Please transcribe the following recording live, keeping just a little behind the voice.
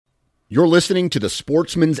You're listening to the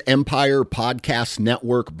Sportsman's Empire Podcast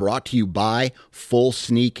Network, brought to you by Full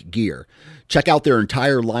Sneak Gear. Check out their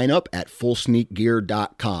entire lineup at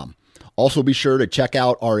fullsneakgear.com. Also be sure to check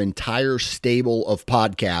out our entire stable of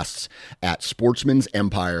podcasts at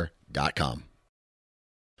sportsmansempire.com.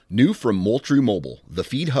 New from Moultrie Mobile, the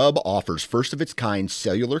Feed Hub offers first-of-its-kind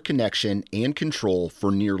cellular connection and control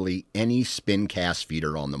for nearly any spin cast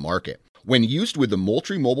feeder on the market. When used with the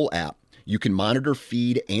Moultrie Mobile app, you can monitor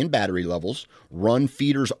feed and battery levels, run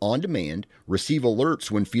feeders on demand, receive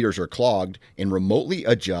alerts when feeders are clogged, and remotely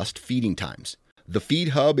adjust feeding times. The Feed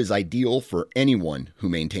Hub is ideal for anyone who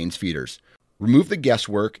maintains feeders. Remove the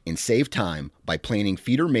guesswork and save time by planning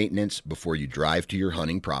feeder maintenance before you drive to your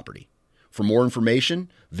hunting property. For more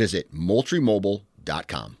information, visit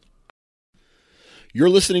MoultrieMobile.com. You're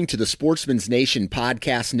listening to the Sportsman's Nation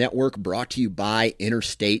Podcast Network, brought to you by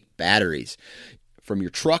Interstate Batteries. From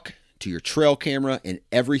your truck to your trail camera and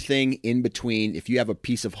everything in between, if you have a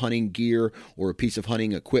piece of hunting gear or a piece of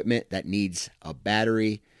hunting equipment that needs a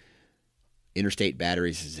battery, Interstate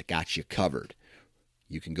Batteries has got you covered.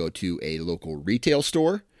 You can go to a local retail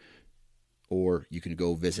store, or you can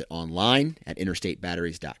go visit online at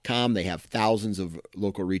interstatebatteries.com. They have thousands of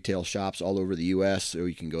local retail shops all over the U.S., so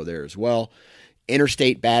you can go there as well.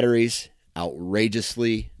 Interstate Batteries,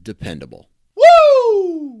 outrageously dependable.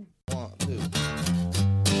 Woo! 1, 2.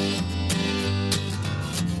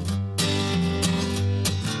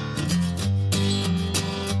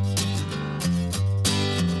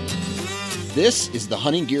 This is the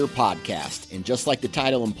Hunting Gear Podcast, and just like the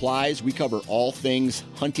title implies, we cover all things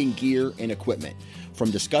hunting gear and equipment,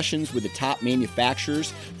 from discussions with the top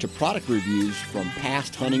manufacturers to product reviews from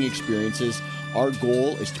past hunting experiences. Our goal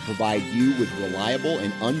is to provide you with reliable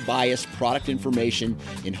and unbiased product information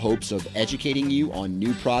in hopes of educating you on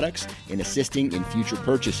new products and assisting in future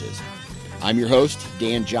purchases. I'm your host,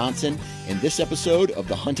 Dan Johnson, and this episode of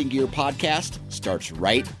the Hunting Gear Podcast starts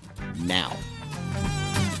right now.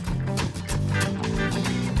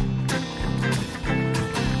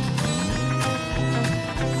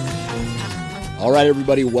 All right,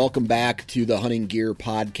 everybody, welcome back to the Hunting Gear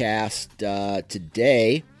Podcast.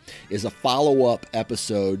 Today is a follow-up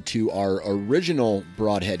episode to our original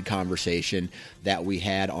Broadhead conversation that we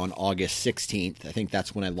had on August 16th. I think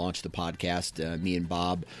that's when I launched the podcast. Me and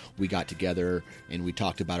Bob, we got together and we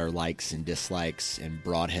talked about our likes and dislikes and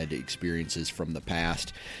Broadhead experiences from the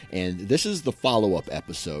past. And this is the follow-up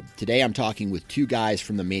episode. Today I'm talking with two guys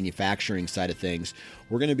from the manufacturing side of things.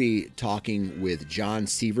 We're going to be talking with John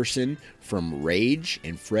Severson from Rage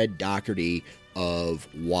and Fred Doherty of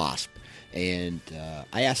Wasp. And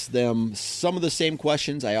I asked them some of the same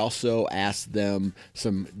questions. I also asked them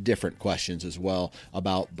some different questions as well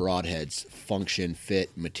about broadheads, function, fit,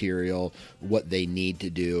 material, what they need to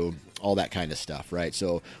do, all that kind of stuff, right?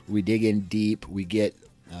 So we dig in deep. We get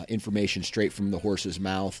information straight from the horse's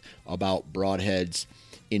mouth about broadheads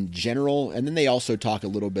in general, and then they also talk a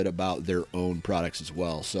little bit about their own products as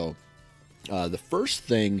well. So the first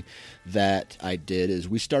thing that I did is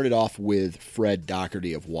we started off with Fred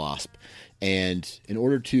Doherty of Wasp. And in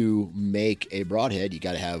order to make a broadhead, you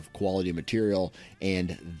got to have quality material.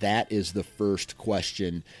 And that is the first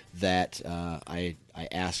question that I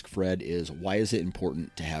ask Fred is, why is it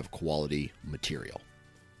important to have quality material?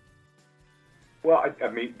 Well, I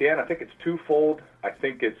mean, Dan, I think it's twofold. I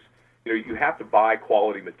think it's, you have to buy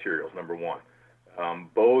quality materials, number one.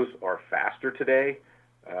 Bows are faster today,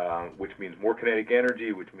 which means more kinetic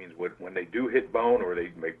energy, which means when they do hit bone or they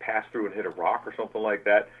may pass through and hit a rock or something like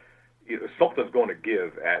that, something's going to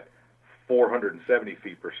give at 470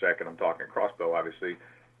 feet per second. I'm talking crossbow, obviously,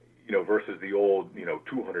 versus the old,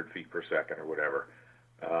 200 feet per second or whatever.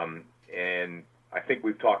 And I think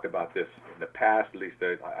we've talked about this in the past, at least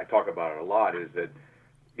I talk about it a lot, is that,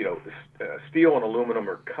 steel and aluminum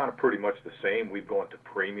are kind of pretty much the same. We've gone to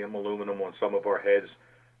premium aluminum on some of our heads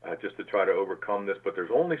just to try to overcome this, but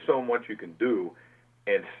there's only so much you can do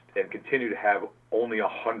and continue to have only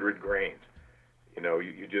 100 grains.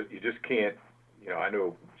 You just can't. I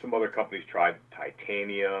know some other companies tried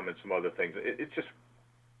titanium and some other things. It's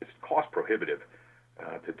cost prohibitive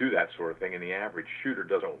to do that sort of thing, and the average shooter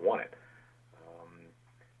doesn't want it.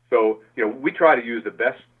 So we try to use the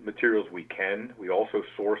best materials we can. We also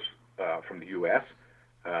source from the U.S.,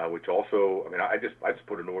 which also, I just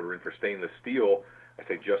put an order in for stainless steel. I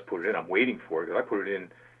say just put it in. I'm waiting for it because I put it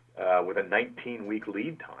in with a 19-week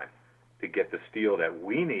lead time to get the steel that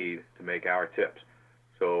we need to make our tips.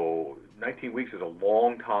 So 19 weeks is a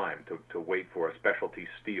long time to wait for a specialty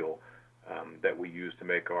steel that we use to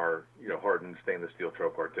make our hardened stainless steel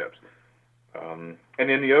trocar tips. And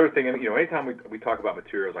then the other thing, anytime we talk about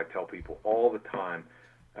materials, I tell people all the time,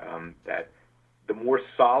 that the more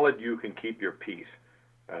solid you can keep your piece,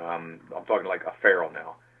 I'm talking like a ferrule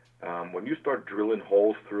now. When you start drilling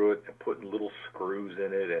holes through it and putting little screws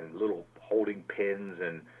in it and little holding pins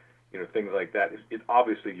and things like that, it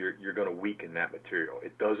obviously you're going to weaken that material.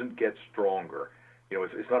 It doesn't get stronger.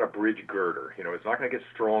 It's not a bridge girder. It's not going to get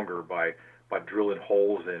stronger by drilling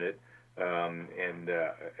holes in it and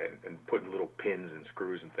putting little pins and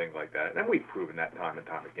screws and things like that. And we've proven that time and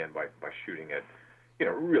time again by shooting at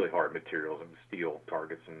really hard materials and steel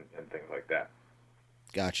targets and things like that.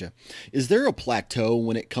 Gotcha. Is there a plateau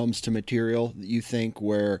when it comes to material that you think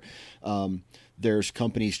where there's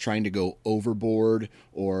companies trying to go overboard,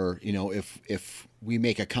 or if we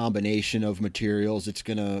make a combination of materials, it's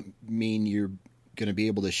going to mean you're going to be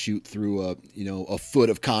able to shoot through a foot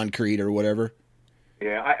of concrete or whatever?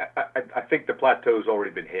 Yeah, I think the plateau's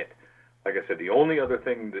already been hit. Like I said, the only other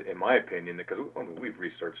thing that, in my opinion, because we've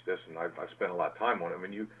researched this and I've spent a lot of time on it. I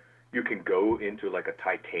mean, you can go into like a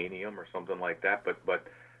titanium or something like that, but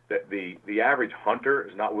the average hunter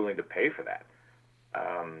is not willing to pay for that.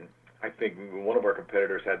 I think one of our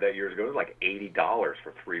competitors had that years ago. It was like $80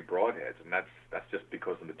 for 3 broadheads, and that's just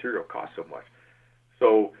because the material costs so much.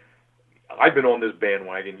 So I've been on this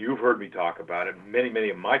bandwagon. You've heard me talk about it. Many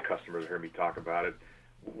of my customers heard me talk about it.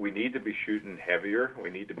 We need to be shooting heavier.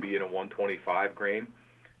 We need to be in a 125 grain,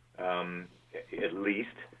 at least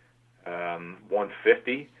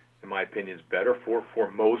 150. In my opinion, is better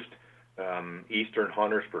for most eastern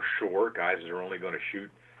hunters for sure. Guys that are only going to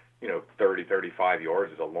shoot 30, 35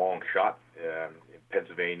 yards is a long shot. In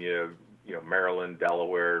Pennsylvania, Maryland,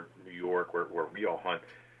 Delaware, New York, where we all hunt.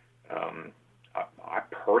 I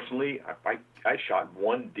personally, I shot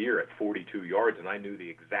one deer at 42 yards, and I knew the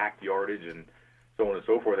exact yardage and so on and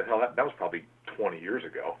so forth. And hell, that was probably 20 years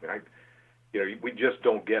ago. I mean, we just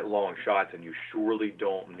don't get long shots, and you surely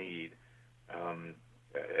don't need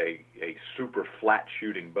a super flat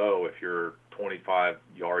shooting bow if you're 25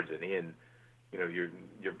 yards and in.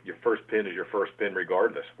 Your first pin is your first pin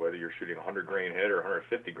regardless, whether you're shooting 100 grain head or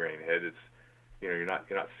 150 grain head. It's you're not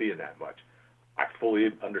seeing that much. I fully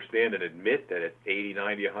understand and admit that at 80,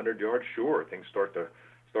 90, 100 yards, sure, things start to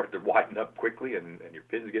widen up quickly and your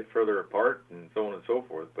pins get further apart and so on and so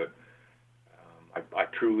forth. But I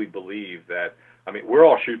truly believe that, we're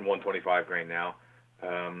all shooting 125 grain now.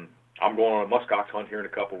 I'm going on a muskox hunt here in a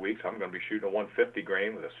couple of weeks. I'm going to be shooting a 150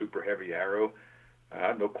 grain with a super heavy arrow. I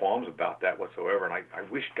have no qualms about that whatsoever. And I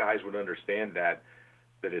wish guys would understand that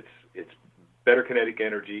it's better kinetic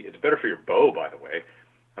energy. It's better for your bow, by the way.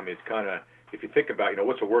 It's kind of, if you think about,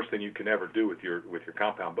 what's the worst thing you can ever do with your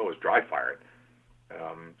compound bow is dry fire it.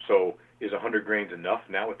 So is 100 grains enough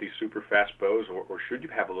now with these super fast bows, or should you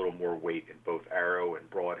have a little more weight in both arrow and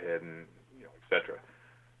broadhead and et cetera?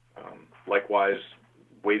 Likewise,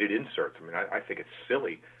 weighted inserts. I think it's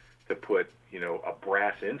silly to put a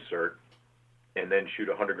brass insert and then shoot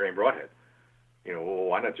a 100 grain broadhead. Well,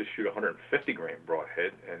 why not just shoot a 150 grain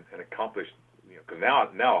broadhead and accomplish? Because now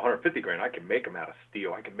 150 grain, I can make them out of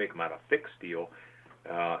steel. I can make them out of thick steel,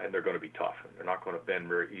 and they're going to be tough. And they're not going to bend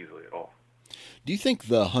very easily at all. Do you think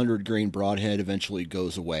the 100 grain broadhead eventually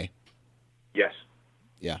goes away? Yes.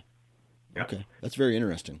 Yeah. Okay, that's very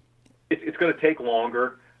interesting. It's going to take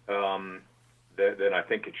longer than I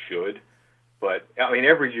think it should, but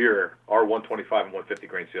every year our 125 and 150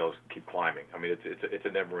 grain sales keep climbing. It's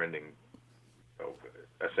a never-ending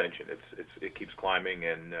ascension. It keeps climbing,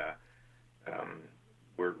 and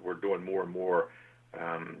we're doing more and more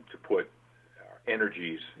to put our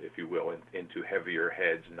energies, if you will, into heavier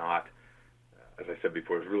heads. Not, as I said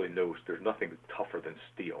before, there's nothing tougher than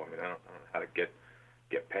steel. I don't know how to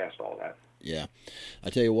get past all that. Yeah, I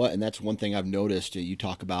tell you what, and that's one thing I've noticed. You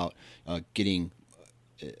talk about getting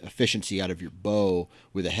efficiency out of your bow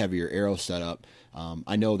with a heavier arrow setup.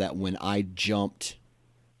 I know that when I jumped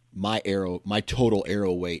my total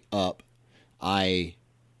arrow weight up, my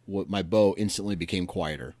bow instantly became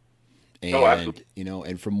quieter. And, absolutely.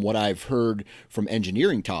 And from what I've heard from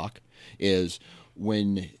engineering talk is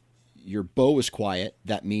when your bow is quiet,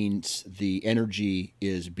 that means the energy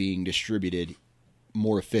is being distributed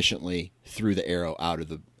more efficiently through the arrow out of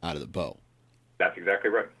the bow. That's exactly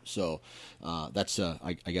right. So that's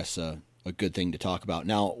I guess a good thing to talk about.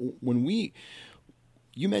 Now,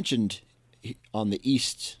 you mentioned on the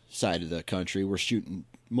east side of the country, we're shooting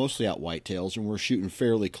mostly out whitetails, and we're shooting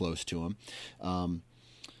fairly close to them.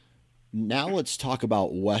 Now let's talk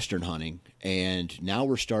about western hunting, and now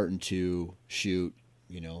we're starting to shoot,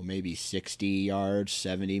 maybe 60 yards,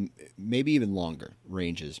 70, maybe even longer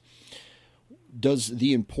ranges. Does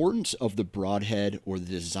the importance of the broadhead or the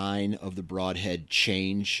design of the broadhead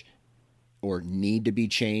change or need to be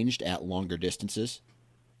changed at longer distances?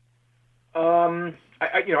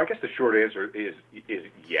 I guess the short answer is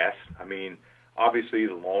yes. I mean, obviously,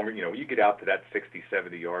 the longer, you get out to that 60,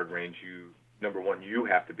 70-yard range, number one, you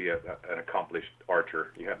have to be an accomplished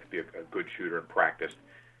archer. You have to be a good shooter and practiced.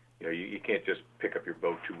 You can't just pick up your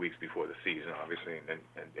bow 2 weeks before the season, obviously, and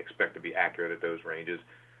expect to be accurate at those ranges.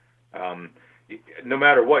 No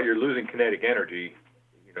matter what, you're losing kinetic energy,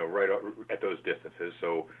 right at those distances.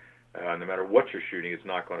 So no matter what you're shooting, it's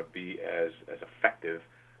not going to be as effective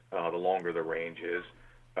the longer the range is.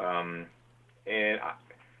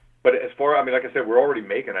 But as far, like I said, we're already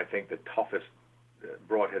making, I think, the toughest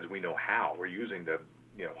broadheads we know how. We're using the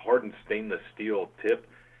hardened stainless steel tip.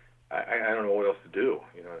 I don't know what else to do.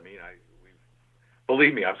 You know what I mean?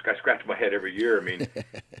 Believe me, I scratch my head every year. I mean,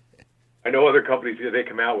 I know other companies, they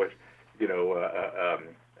come out with a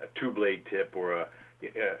two-blade tip or two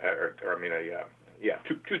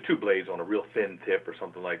blades on a real thin tip or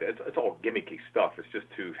something like that. It's all gimmicky stuff. It's just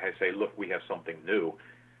to say, look, we have something new,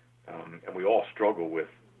 and we all struggle with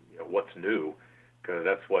what's new, because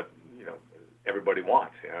that's what everybody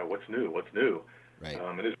wants. What's new? Right.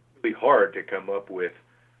 And it's really hard to come up with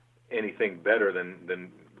anything better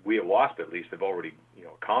than we at WASP at least have already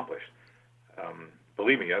accomplished.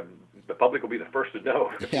 Believe me, the public will be the first to know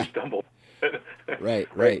if we stumble. Right.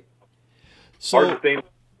 So, hard stainless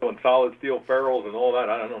and solid steel ferrules and all that.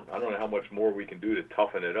 I don't know how much more we can do to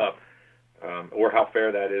toughen it up, or how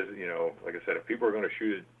fair that is. Like I said, if people are going to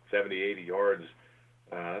shoot at 70, 80 yards,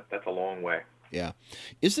 that's a long way. Yeah.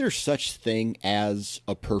 Is there such thing as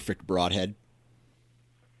a perfect broadhead?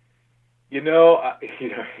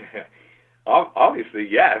 Obviously,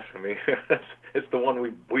 yes. I mean, it's the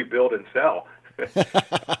one we build and sell. But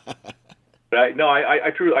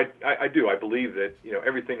I truly do. I believe that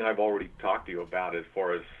everything I've already talked to you about as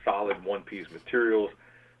far as solid one-piece materials,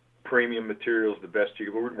 premium materials, the best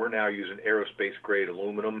you. We're now using aerospace grade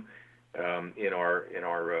aluminum in our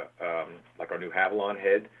like our new Havalon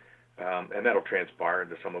head, and that'll transpire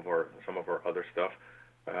into some of our other stuff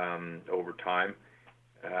over time.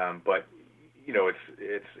 But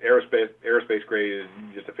it's aerospace grade is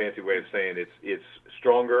just a fancy way of saying it's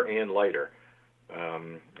stronger and lighter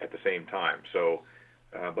at the same time. So,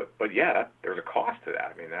 but yeah, there's a cost to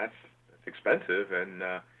that. I mean, that's expensive, and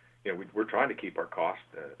we're trying to keep our costs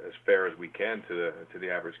as fair as we can to the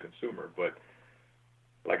average consumer. But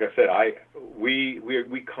like I said, we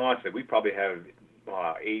constantly, we probably have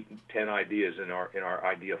 8, 10 ideas in our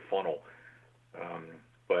idea funnel,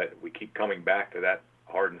 but we keep coming back to that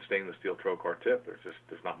hardened stainless steel trocar tip.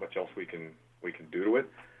 There's not much else we can do to it.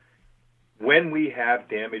 When we have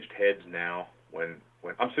damaged heads now, when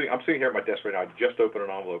I'm sitting here at my desk right now, I just opened an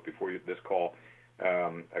envelope before this call.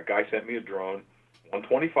 A guy sent me a drone,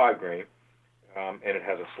 125 grain, and it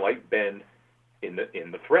has a slight bend in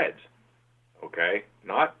the threads. Okay,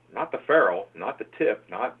 not the ferrule, not the tip,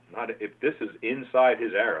 not if this is inside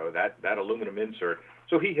his arrow, that aluminum insert.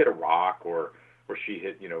 So he hit a rock or she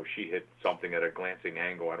hit something at a glancing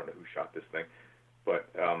angle. I don't know who shot this thing, but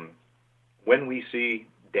when we see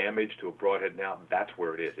damage to a broadhead now, that's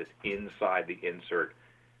where it is. It's inside the insert,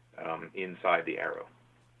 inside the arrow.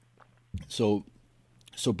 So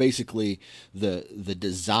basically, the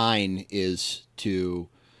design is to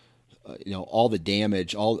all the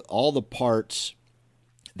damage, all the parts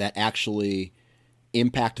that actually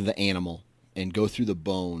impact the animal and go through the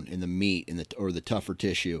bone and the meat and the tougher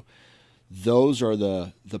tissue. Those are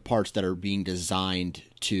the parts that are being designed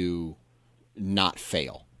to not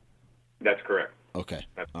fail. That's correct. Okay.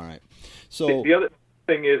 All right. So the other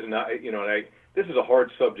thing is, this is a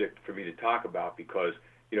hard subject for me to talk about because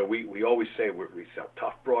we always say we sell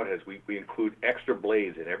tough broadheads. We include extra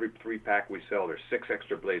blades in every 3-pack we sell. There's 6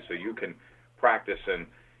 extra blades, so you can practice and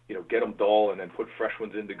get them dull and then put fresh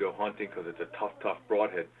ones in to go hunting because it's a tough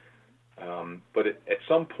broadhead. But at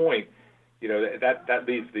some point, that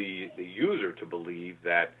leads the user to believe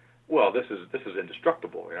that, well, this is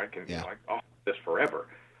indestructible. I can I'll hold this forever.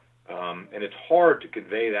 And it's hard to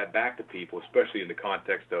convey that back to people, especially in the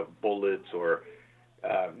context of bullets or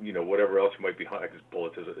whatever else you might be hunting. Because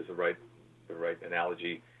bullets is the right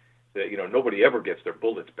analogy. That nobody ever gets their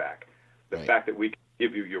bullets back. The fact that we can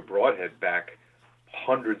give you your broadhead back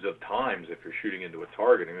hundreds of times if you're shooting into a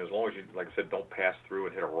target, and as long as you, like I said, don't pass through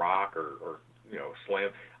and hit a rock or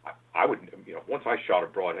slam. I would, once I shot a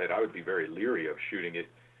broadhead, I would be very leery of shooting it,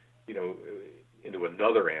 into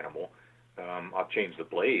another animal. I'll change the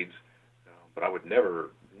blades, but I would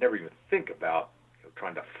never even think about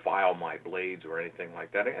trying to file my blades or anything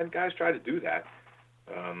like that. And guys try to do that.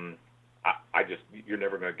 You're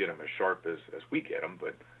never going to get them as sharp as we get them,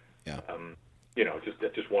 but that's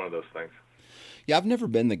just one of those things. Yeah, I've never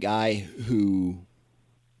been the guy who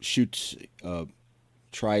shoots,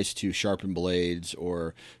 tries to sharpen blades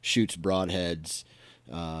or shoots broadheads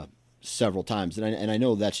several times, and I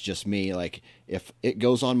know that's just me. Like if it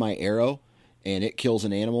goes on my arrow and it kills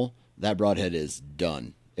an animal, that broadhead is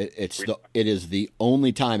done. It is the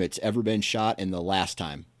only time it's ever been shot, and the last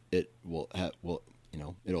time it will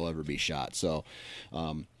it'll ever be shot. So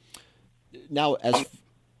now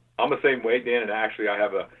I'm the same way, Dan, and actually I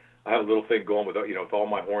have a little thing going with with all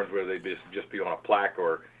my horns where they just be on a plaque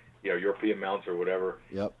or European mounts or whatever.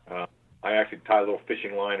 Yep. I actually tie a little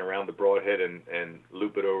fishing line around the broadhead and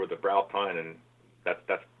loop it over the brow tine, and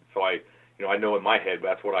that's so I know in my head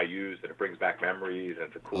that's what I use, and it brings back memories, and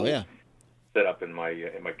it's a cool setup in my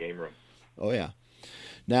game room. Oh yeah.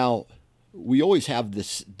 Now we always have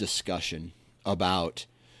this discussion about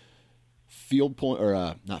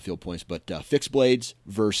not field points, but fixed blades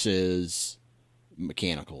versus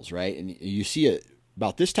mechanicals, right? And you see it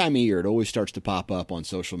about this time of year. It always starts to pop up on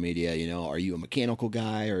social media. Are you a mechanical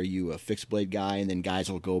guy? Or are you a fixed blade guy? And then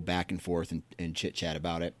guys will go back and forth and chit chat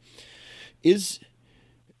about it. Is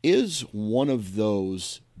one of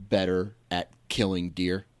those better at killing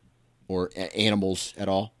deer or animals at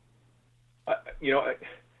all?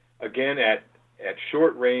 Again, at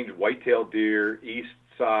short range, white-tailed deer, east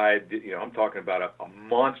side, I'm talking about a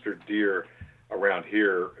monster deer around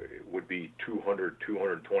here would be 200,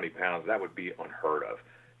 220 pounds. That would be unheard of.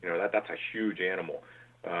 That's a huge animal.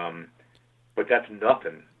 But that's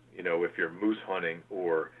nothing, if you're moose hunting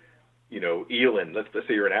or, eland. Let's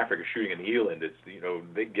say you're in Africa shooting an eland. It's,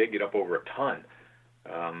 they get up over a ton.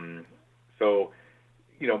 So,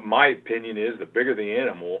 my opinion is the bigger the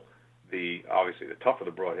animal, obviously the tougher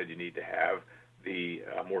the broadhead you need to have, the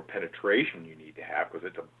more penetration you need to have, because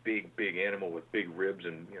it's a big animal with big ribs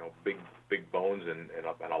and big bones and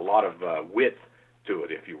a lot of width to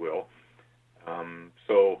it, if you will.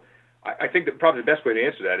 So I think that probably the best way to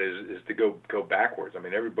answer that is to go backwards. I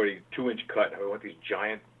mean, everybody 2-inch cut. I want these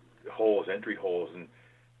giant holes, entry holes, and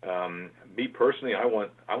me personally, I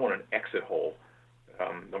want an exit hole.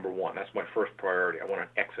 Number one, that's my first priority. I want an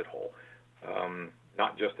exit hole,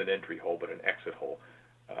 not just an entry hole, but an exit hole.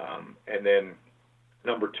 And then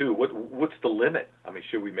number two, what's the limit? I mean,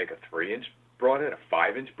 should we make a 3-inch broadhead, a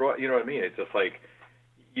 5-inch broad? You know what I mean? It's just like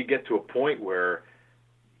you get to a point where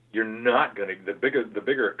you're not going to, the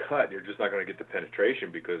bigger a cut, you're just not going to get the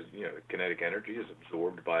penetration because, the kinetic energy is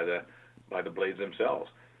absorbed by the blades themselves.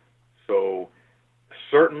 So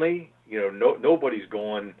certainly, nobody's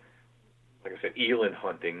going, like I said, eland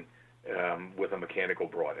hunting with a mechanical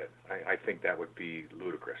broadhead. I think that would be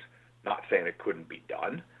ludicrous. Not saying it couldn't be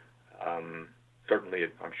done. Certainly,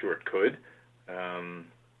 I'm sure it could.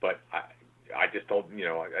 But I just don't,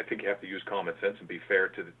 I think you have to use common sense and be fair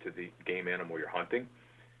to the game animal you're hunting.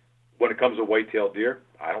 When it comes to white-tailed deer,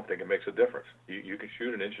 I don't think it makes a difference. You can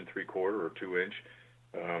shoot 1 3/4 or 2-inch,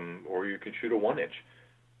 or you can shoot a 1-inch.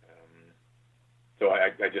 So I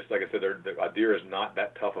just, like I said, a deer is not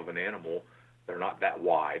that tough of an animal. They're not that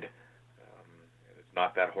wide. And it's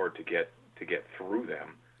not that hard to get through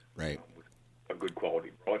them. Right. With a good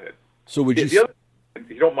quality broadhead. So would you? If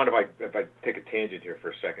you don't mind if I take a tangent here for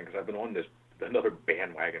a second, because I've been on another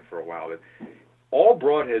bandwagon for a while. That all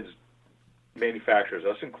broadheads manufacturers,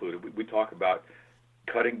 us included, we talk about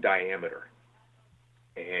cutting diameter.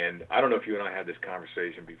 And I don't know if you and I had this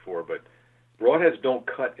conversation before, but broadheads don't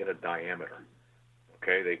cut in a diameter.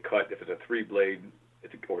 Okay, they cut, if it's a 3-blade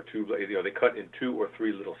or 2-blade, they cut in 2 or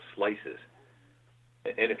 3 little slices.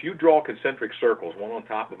 And if you draw concentric circles, one on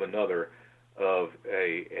top of another, of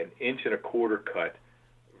an 1 1/4 cut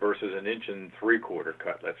versus 1 3/4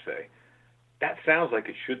 cut, let's say, that sounds like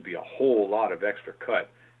it should be a whole lot of extra cut,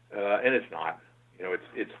 and it's not.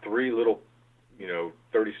 It's 3 little,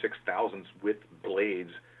 36 thousandths width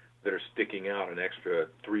blades that are sticking out an extra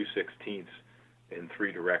 3/16 in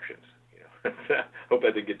 3 directions. Hope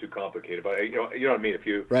that didn't get too complicated, but you know what I mean. If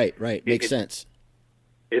you right, makes sense.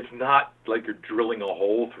 It's not like you're drilling a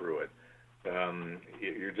hole through it.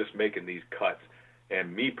 You're just making these cuts.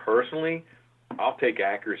 And me personally, I'll take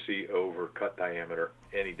accuracy over cut diameter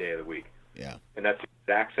any day of the week. Yeah. And that's the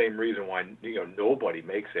exact same reason why nobody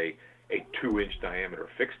makes a 2-inch diameter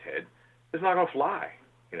fixed head. It's not going to fly.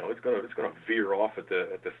 It's going to veer off at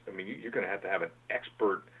the. I mean, you're going to have an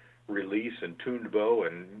expert release and tuned bow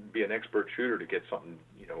and be an expert shooter to get something,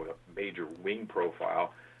 with a major wing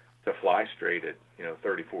profile to fly straight at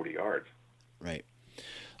 30, 40 yards. Right.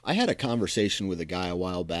 I had a conversation with a guy a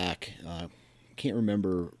while back. Can't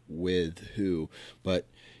remember with who, but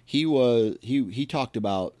he talked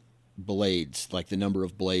about blades, like the number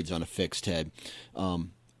of blades on a fixed head.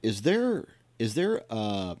 Is there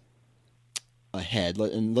a head,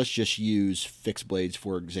 and let's just use fixed blades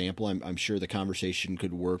for example. I'm sure the conversation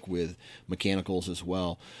could work with mechanicals as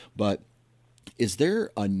well, but is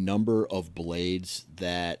there a number of blades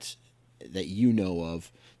that you know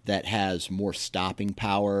of that has more stopping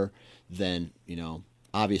power than,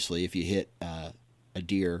 obviously if you hit a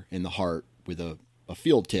deer in the heart with a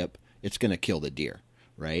field tip, it's going to kill the deer,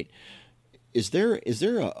 right? Is there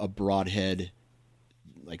a broadhead,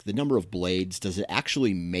 like the number of blades, does it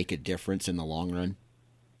actually make a difference in the long run?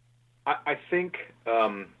 I think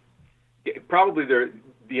probably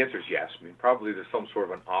the answer is yes. I mean, probably there's some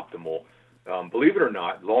sort of an optimal. Believe it or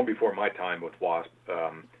not, long before my time with Wasp,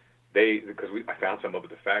 because I found some up at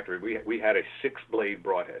the factory, we had a 6-blade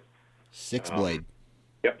broadhead. 6-blade.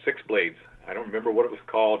 Yep, 6 blades. I don't remember what it was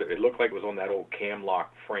called. It looked like it was on that old cam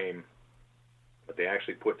lock frame, but they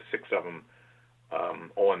actually put 6 of them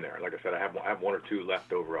on there. Like I said, I have 1 or 2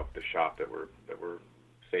 left over up the shop that were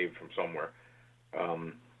saved from somewhere.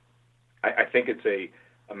 I think it's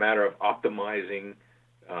a matter of optimizing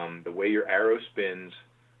the way your arrow spins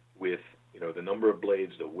with the number of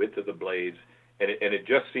blades, the width of the blades, and it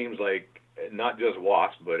just seems like not just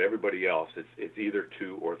Wasp but everybody else, it's either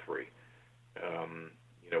 2 or 3.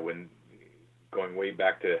 When going way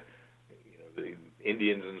back to the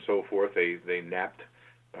Indians and so forth, they napped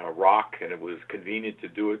rock, and it was convenient to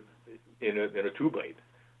do it in a 2-blade.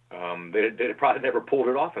 They probably never pulled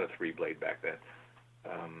it off in a 3-blade back then.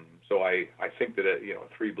 So I think that a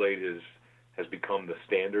 3-blade has become the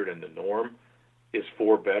standard and the norm. Is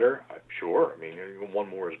 4 better? Sure. I mean, 1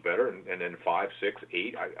 more is better, and then 5, 6,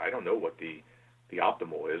 8. I don't know what the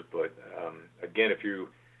optimal is, but again, if you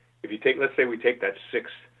take, let's say we take that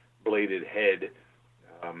 6-bladed head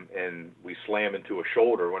and we slam into a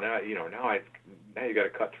shoulder. Well, now you got to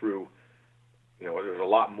cut through. There's a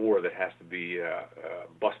lot more that has to be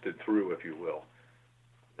busted through, if you will,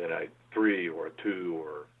 than a 3 or a 2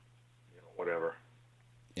 or whatever.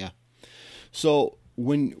 Yeah. So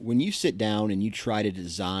when you sit down and you try to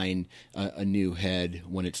design a new head,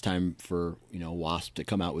 when it's time for Wasp to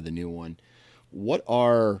come out with a new one, what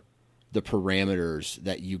are the parameters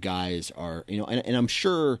that you guys are, and I'm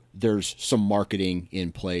sure there's some marketing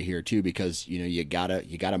in play here too, because you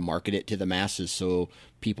gotta market it to the masses so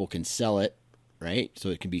people can sell it, right? So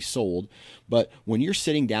it can be sold. But when you're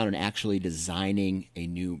sitting down and actually designing a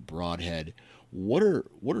new broadhead, what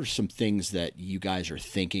are some things that you guys are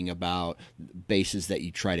thinking about, bases that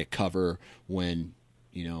you try to cover when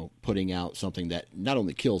putting out something that not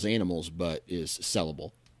only kills animals but is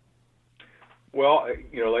sellable? Well,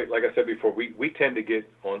 like I said before, we tend to get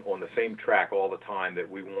on the same track all the time, that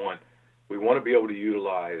we want to be able to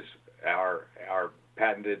utilize our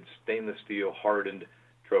patented stainless steel hardened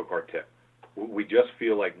trocar tip. We just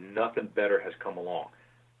feel like nothing better has come along.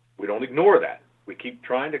 We don't ignore that. We keep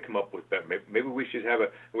trying to come up with better. Maybe we should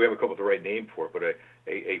we haven't come up with the right name for it, but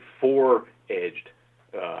a 4-edged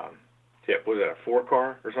tip. Was that a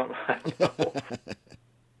 4-car or something? I don't know.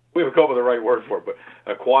 We haven't come up with the right word for it, but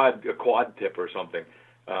a quad tip or something.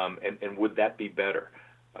 And would that be better?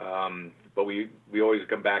 But we always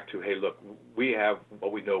come back to, hey, look, we have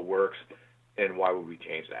what we know works, and why would we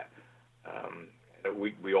change that?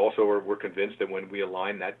 We also we're convinced that when we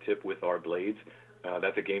align that tip with our blades,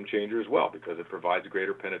 that's a game changer as well, because it provides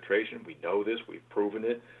greater penetration. We know this. We've proven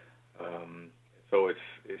it. So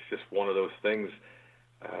it's just one of those things.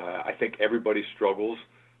 I think everybody struggles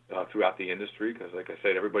throughout the industry, because, like I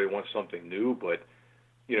said, everybody wants something new, but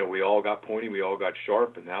we all got pointy, we all got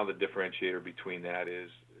sharp, and now the differentiator between that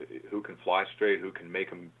is who can fly straight, who can make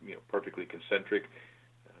them perfectly concentric,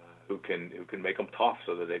 who can make them tough,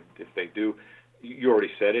 so that if they do. You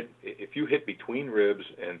already said it. If you hit between ribs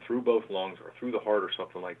and through both lungs or through the heart or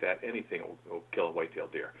something like that, anything will kill a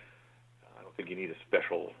white-tailed deer. I don't think you need a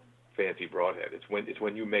special fancy broadhead. It's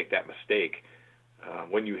when you make that mistake,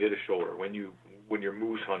 when you hit a shoulder, when you're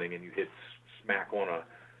moose hunting and you hit smack on a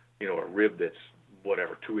rib that's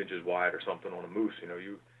 2 inches wide or something on a moose.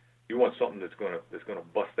 You want something that's gonna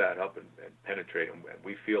bust that up and penetrate. And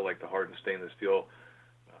we feel like the hardened stainless steel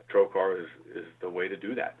trocar is the way to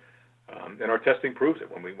do that. And our testing proves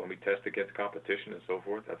it. When we test against competition and so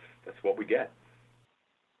forth, that's what we get.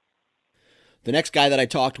 The next guy that I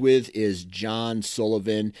talked with is John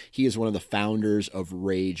Sullivan. He is one of the founders of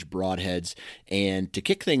Rage Broadheads. And to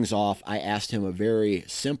kick things off, I asked him a very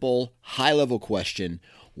simple, high-level question.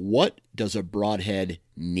 What does a broadhead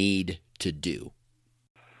need to do?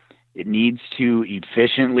 It needs to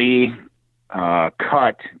efficiently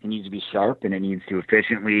cut. It needs to be sharp, and it needs to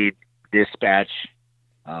efficiently dispatch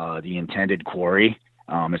the intended quarry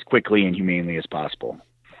as quickly and humanely as possible.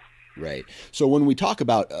 Right. So when we talk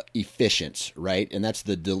about efficiency, right, and that's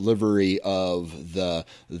the delivery of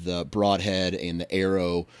the broadhead and the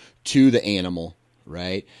arrow to the animal,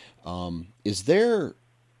 right? Is there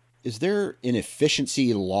an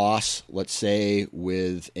efficiency loss, let's say,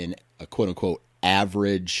 with a quote unquote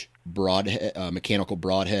average broadhead, mechanical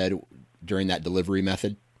broadhead during that delivery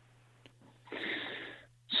method?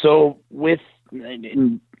 So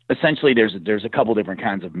essentially there's a couple different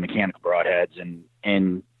kinds of mechanical broadheads,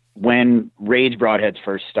 and when Rage broadheads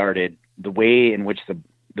first started, the way in which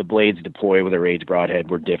the blades deploy with a Rage broadhead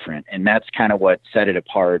were different, and that's kind of what set it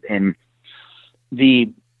apart. And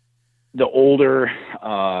the older,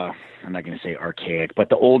 I'm not going to say archaic, but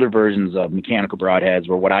the older versions of mechanical broadheads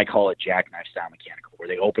were what I call a jackknife style mechanical, where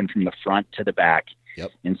they open from the front to the back.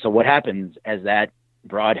 Yep. And so what happens as that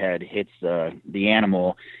broadhead hits the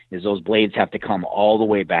animal is those blades have to come all the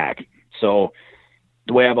way back. So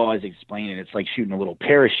the way I've always explained it, it's like shooting a little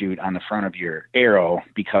parachute on the front of your arrow,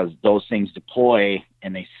 because those things deploy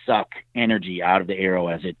and they suck energy out of the arrow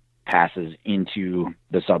as it passes into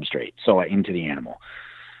the substrate, so into the animal.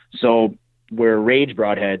 So where Rage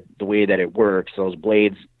broadhead, the way that it works, those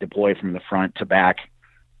blades deploy from the front to back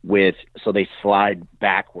so they slide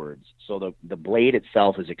backwards. So the blade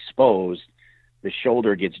itself is exposed, the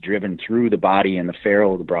shoulder gets driven through the body and the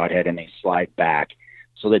ferrule of the broadhead, and they slide back,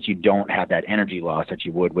 so that you don't have that energy loss that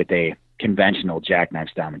you would with a conventional jackknife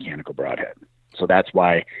style mechanical broadhead. So that's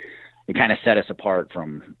why it kind of set us apart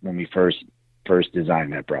from when we first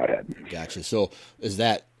designed that broadhead. Gotcha. So is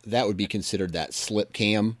that would be considered that slip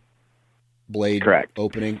cam blade? Correct.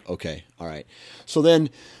 Opening? Okay. All right. So then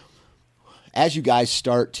as you guys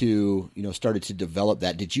started to develop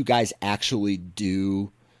that, did you guys actually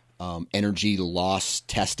do energy loss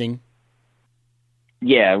testing?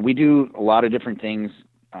 Yeah, we do a lot of different things.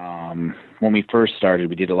 When we first started,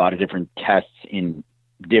 we did a lot of different tests in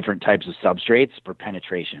different types of substrates for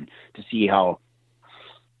penetration to see how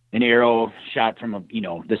an arrow shot from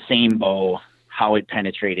the same bow, how it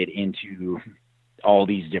penetrated into all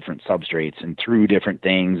these different substrates and through different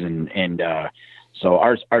things. So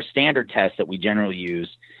our standard test that we generally use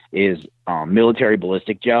is military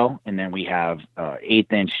ballistic gel, and then we have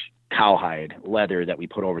 1/8-inch cowhide leather that we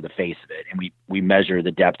put over the face of it, and we measure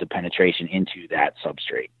the depth of penetration into that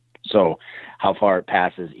substrate. So how far it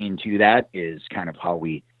passes into that is kind of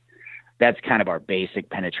that's kind of our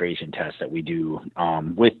basic penetration test that we do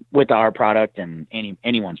with our product and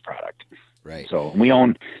anyone's product. Right. So we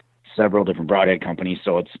own several different broadhead companies,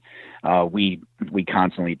 so it's we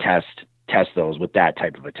constantly test those with that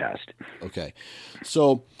type of a test. Okay.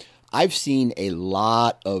 So I've seen a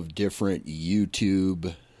lot of different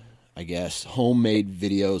YouTube, I guess, homemade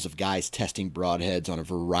videos of guys testing broadheads on a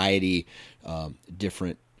variety of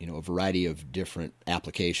different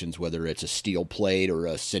applications, whether it's a steel plate or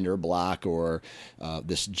a cinder block or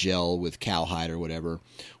this gel with cowhide or whatever.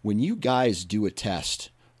 When you guys do a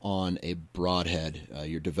test on a broadhead,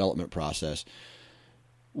 your development process,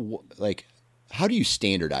 how do you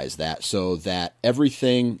standardize that so that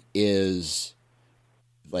everything is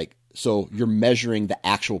so you're measuring the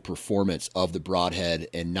actual performance of the broadhead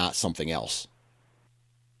and not something else?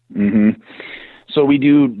 Mm-hmm. So we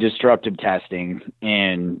do destructive testing,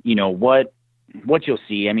 and what you'll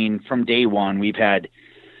see, I mean, from day one, we've had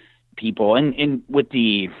people, and with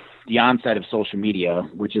the onset of social media,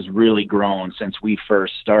 which has really grown since we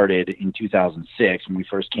first started in 2006, when we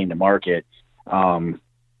first came to market,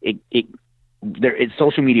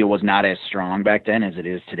 social media was not as strong back then as it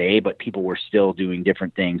is today, but people were still doing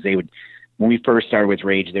different things. When we first started with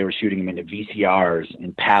Rage, they were shooting them into VCRs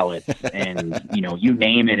and pallets and, you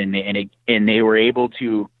name it. And they were able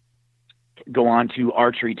to go on to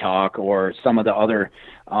Archery Talk or some of the other,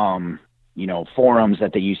 forums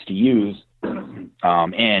that they used to use.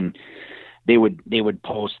 And they would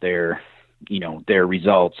post their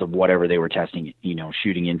results of whatever they were testing,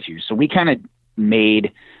 shooting into. So we kind of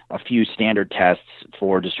made a few standard tests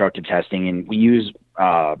for destructive testing, and we use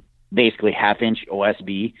basically 1/2-inch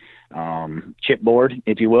OSB chipboard,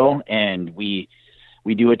 if you will, and we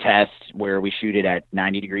do a test where we shoot it at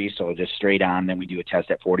 90 degrees, so just straight on. Then we do a test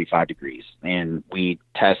at 45 degrees, and we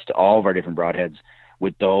test all of our different broadheads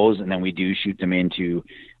with those, and then we do shoot them into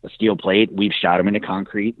a steel plate. We've shot them into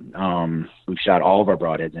concrete. We've shot all of our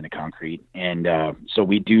broadheads into concrete, and so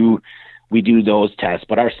we do those tests,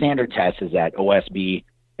 but our standard test is at OSB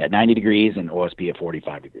at 90 degrees and OSB at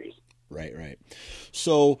 45 degrees. Right.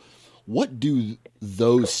 So what do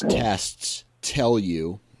those tests tell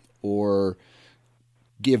you or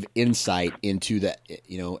give insight into that,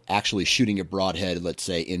 actually shooting a broadhead, let's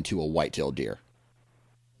say, into a white-tailed deer?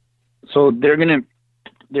 So they're going to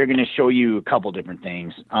they're going to show you a couple different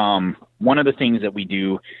things. One of the things that we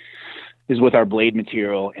do is with our blade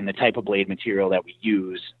material and the type of blade material that we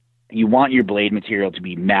use, you want your blade material to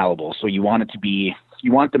be malleable. So you want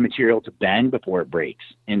the material to bend before it breaks.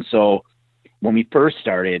 And so when we first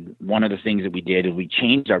started, one of the things that we did is we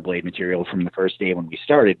changed our blade material from the first day when we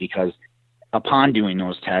started, because upon doing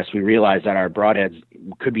those tests, we realized that our broadheads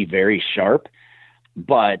could be very sharp,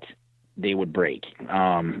 but they would break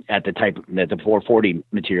at the 440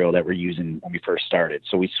 material that we're using when we first started.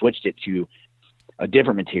 So we switched it to a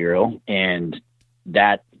different material, and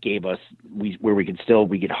that gave us we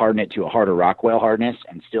could harden it to a harder Rockwell hardness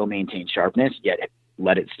and still maintain sharpness, yet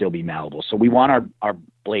let it still be malleable. So we want our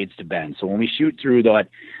blades to bend. So when we shoot through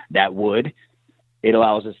that wood, it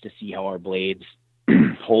allows us to see how our blades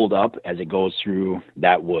hold up as it goes through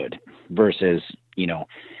that wood versus, and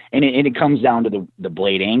it comes down to the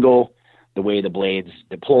blade angle, the way the blades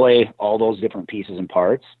deploy, all those different pieces and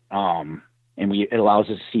parts. It allows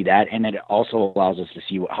us to see that. And then it also allows us to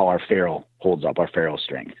see how our ferrule holds up, our ferrule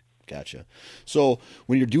strength. Gotcha. So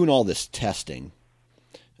when you're doing all this testing,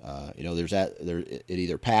 it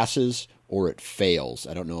either passes or it fails.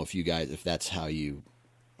 I don't know if that's how you,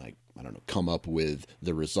 come up with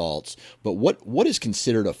the results, but what is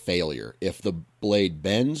considered a failure? If the blade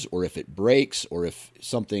bends, or if it breaks, or if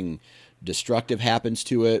something destructive happens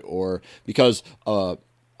to it, or because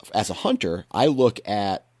as a hunter, I look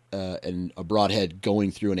at a broadhead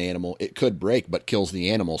going through an animal, it could break but kills the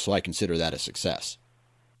animal, so I consider that a success.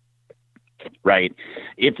 Right.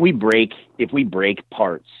 If we break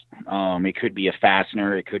parts, it could be a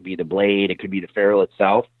fastener, it could be the blade, it could be the ferrule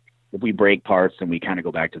itself. If we break parts, then we kind of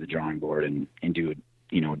go back to the drawing board and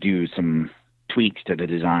do some tweaks to the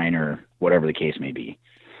design or whatever the case may be.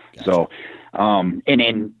 Gotcha. So, and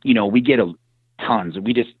then, we get tons.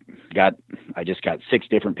 I just got 6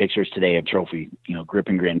 different pictures today of trophy, grip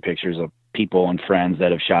and grin pictures of people and friends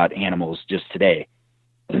that have shot animals just today.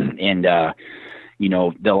 And,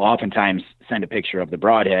 they'll oftentimes send a picture of the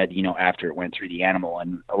broadhead, after it went through the animal.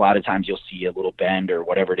 And a lot of times you'll see a little bend or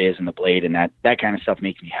whatever it is in the blade. And that kind of stuff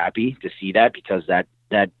makes me happy to see that, because that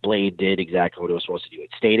blade did exactly what it was supposed to do.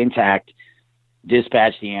 It stayed intact,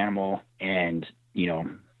 dispatched the animal, and,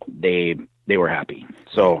 they were happy.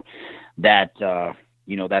 So that,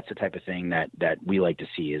 that's the type of thing that we like to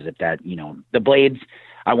see, is that, the blades,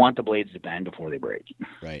 I want the blades to bend before they break.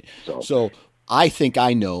 Right. So I think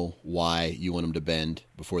I know why you want them to bend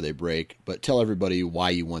before they break, but tell everybody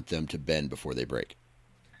why you want them to bend before they break.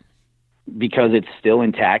 Because it's still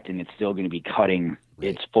intact and it's still going to be cutting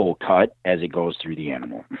its full cut as it goes through the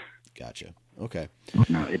animal. Gotcha. Okay.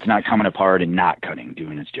 No, it's not coming apart and not cutting,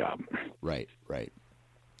 doing its job. Right.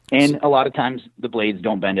 And a lot of times the blades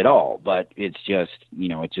don't bend at all, but it's just,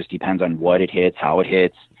 it just depends on what it hits, how it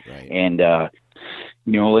hits. Right. And,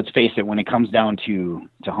 let's face it, when it comes down to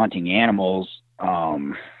hunting animals,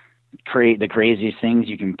 the craziest things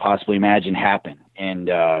you can possibly imagine happen. And,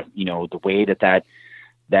 the way that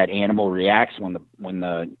animal reacts when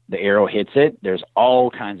the arrow hits it, there's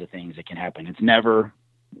all kinds of things that can happen.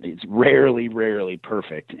 It's rarely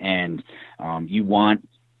perfect. And, you want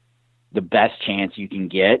the best chance you can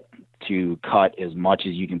get to cut as much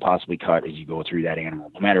as you can possibly cut as you go through that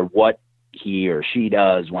animal, no matter what he or she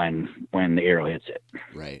does when the arrow hits it.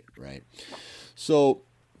 Right. So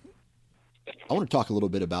I want to talk a little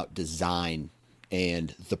bit about design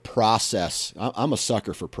and the process. I'm a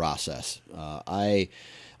sucker for process. I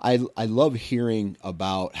love hearing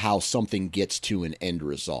about how something gets to an end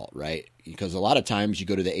result, right? Because a lot of times you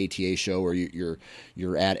go to the ATA show, or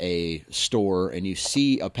you're at a store and you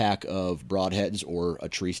see a pack of broadheads or a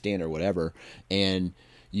tree stand or whatever, and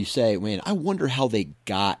you say, man, I wonder how they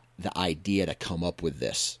got the idea to come up with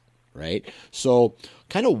this, right? So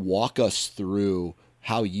kind of walk us through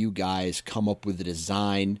how you guys come up with the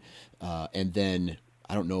design, and then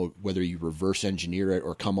I don't know whether you reverse engineer it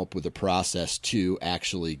or come up with a process to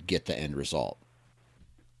actually get the end result.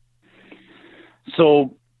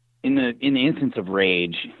 So in the instance of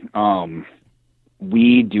Rage,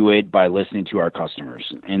 we do it by listening to our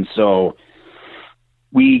customers. And so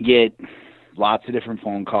we get lots of different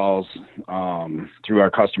phone calls through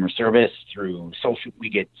our customer service, we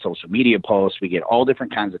get social media posts, we get all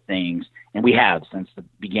different kinds of things, and we have since the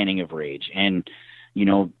beginning of Rage. And,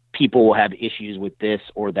 people will have issues with this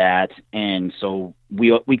or that, and so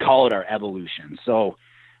we call it our evolution. So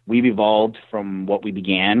we've evolved from what we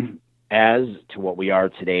began as to what we are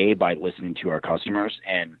today by listening to our customers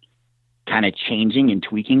and kind of changing and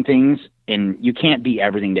tweaking things. And you can't be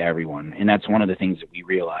everything to everyone. And that's one of the things that we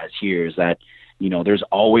realize here is that, there's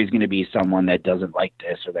always going to be someone that doesn't like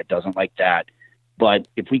this or that doesn't like that. But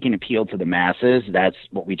if we can appeal to the masses, that's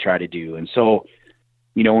what we try to do. And so,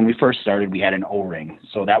 when we first started, we had an O-ring.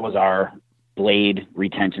 So that was our blade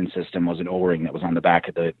retention system, was an O-ring that was on the back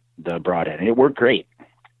of the broadhead. And it worked great.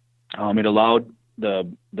 It allowed the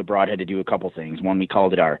broadhead to do a couple things. One, we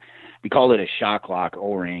called it a shock lock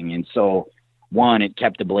O-ring. And so one, it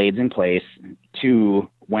kept the blades in place. Two,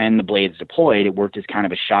 when the blades deployed, it worked as kind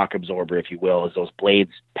of a shock absorber, if you will. As those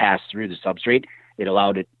blades passed through the substrate, it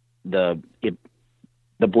allowed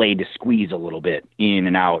the blade to squeeze a little bit in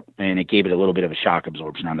and out, and it gave it a little bit of a shock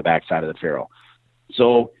absorption on the backside of the ferrule.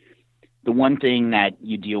 So the one thing that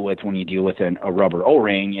you deal with when you deal with a rubber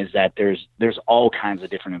O-ring is that there's all kinds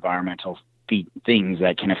of different environmental things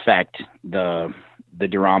that can affect the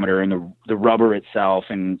durometer and the rubber itself.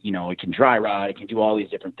 And, it can dry rot, it can do all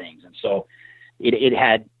these different things. And so it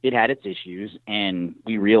had its issues, and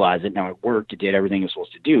we realized that now it worked, it did everything it was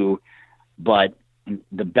supposed to do, but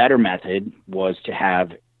the better method was to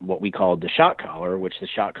have what we called the shock collar, which the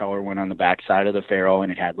shock collar went on the back side of the ferrule,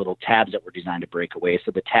 and it had little tabs that were designed to break away.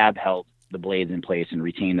 So the tab held the blades in place and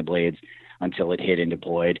retained the blades until it hit and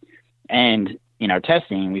deployed. And in our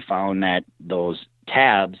testing, we found that those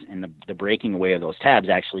tabs and the breaking away of those tabs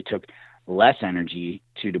actually took less energy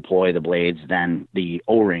to deploy the blades than the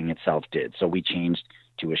O-ring itself did. So we changed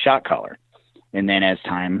to a shock collar. And then as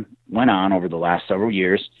time went on over the last several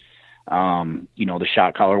years, the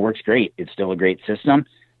shock collar works great. It's still a great system.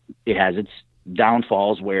 It has its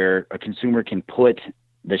downfalls where a consumer can put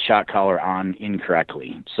the shock collar on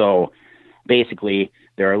incorrectly. So basically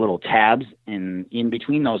there are little tabs, and in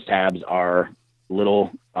between those tabs are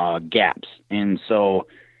little gaps. And so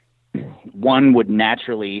one would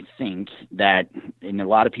naturally think that, and a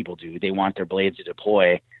lot of people do, they want their blades to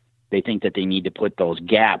deploy. They think that they need to put those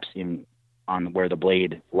gaps in on where the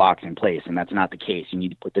blade locks in place. And that's not the case. You need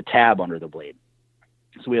to put the tab under the blade.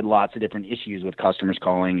 So we had lots of different issues with customers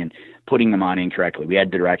calling and putting them on incorrectly. We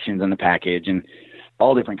had directions on the package and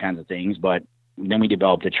all different kinds of things. But then we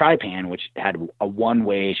developed a Tri-Pan, which had a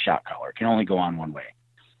one-way shock collar. It can only go on one way,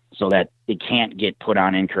 so that it can't get put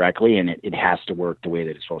on incorrectly, and it has to work the way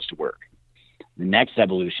that it's supposed to work. The next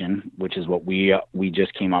evolution, which is what we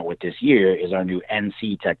just came out with this year, is our new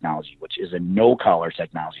NC technology, which is a no collar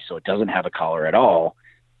technology. So it doesn't have a collar at all.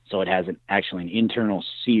 So it has actually an internal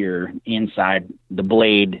sear inside the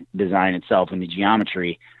blade design itself and the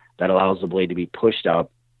geometry that allows the blade to be pushed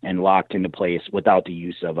up and locked into place without the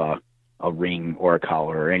use of a ring or a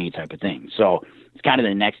collar or any type of thing. So it's kind of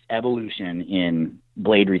the next evolution in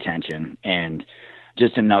blade retention and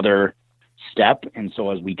just another step. And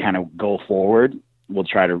so as we kind of go forward, we'll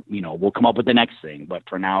try to, we'll come up with the next thing. But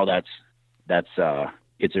for now, it's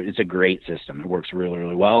a great system. It works really,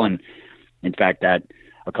 really well. And in fact, that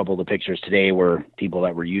a couple of the pictures today were people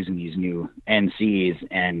that were using these new NCs,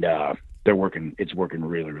 and it's working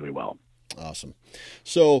really, really well. Awesome.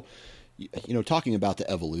 So, talking about the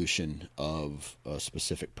evolution of a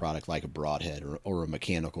specific product like a broadhead or a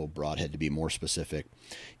mechanical broadhead, to be more specific,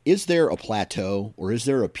 is there a plateau or is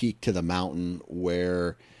there a peak to the mountain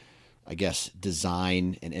where, I guess,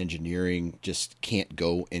 design and engineering just can't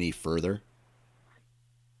go any further?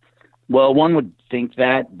 Well, one would think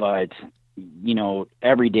that, but,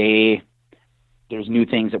 every day there's new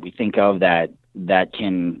things that we think of that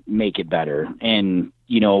can make it better. And,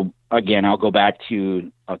 again, I'll go back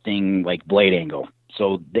to a thing like blade angle.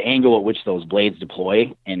 So the angle at which those blades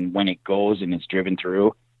deploy and when it goes and it's driven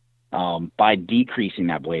through, by decreasing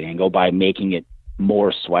that blade angle, by making it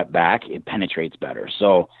more swept back, it penetrates better.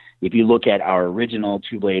 So if you look at our original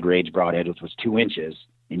 2-blade Rage broadhead, which was 2 inches,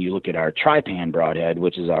 and you look at our Tri-Pan broadhead,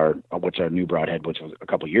 which is our new broadhead, which was a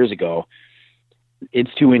couple of years ago,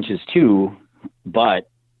 it's 2 inches too, but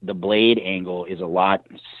the blade angle is a lot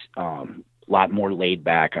more laid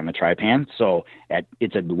back on the Tri-Pan. So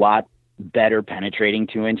it's a lot better penetrating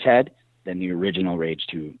 2-inch head than the original Rage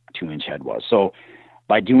 2-inch head was. So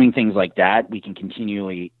by doing things like that, we can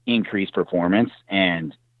continually increase performance,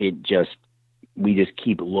 and we just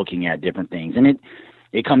keep looking at different things. And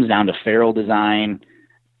it comes down to ferrule design,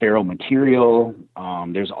 ferrule material.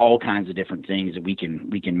 There's all kinds of different things that we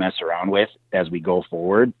can mess around with as we go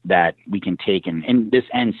forward that we can take. And this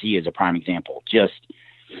NC is a prime example. Just,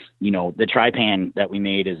 the Tri-Pan that we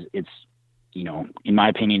made it's in my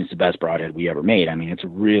opinion, it's the best broadhead we ever made. I mean, it's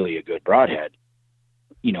really a good broadhead,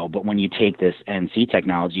 but when you take this NC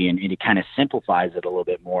technology and it kind of simplifies it a little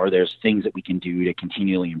bit more, there's things that we can do to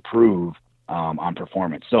continually improve on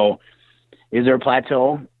performance. So is there a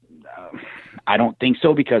plateau? I don't think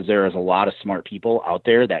so, because there is a lot of smart people out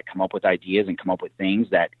there that come up with ideas and come up with things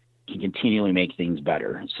that can continually make things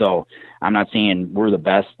better. So I'm not saying we're the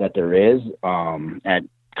best that there is at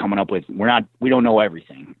coming up with, we don't know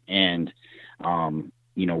everything. And,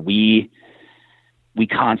 you know, we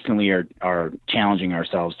constantly are challenging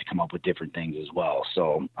ourselves to come up with different things as well.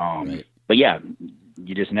 So, Right. But yeah,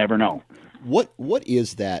 you just never know. What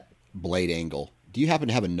is that blade angle? Do you happen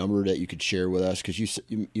to have a number that you could share with us? Because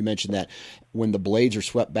you mentioned that when the blades are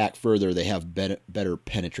swept back further, they have better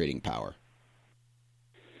penetrating power.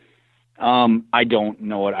 I don't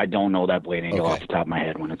know it. I don't know that blade angle Okay. off the top of my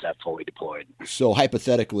head when it's at fully deployed. So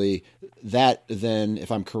hypothetically, that then,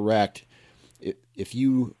 if I'm correct, if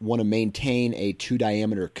you want to maintain a 2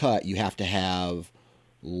 diameter cut, you have to have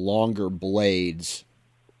longer blades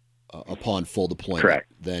upon full deployment.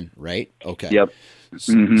 Correct. Then, right? Okay. Yep.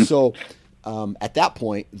 So at that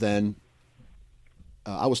point, then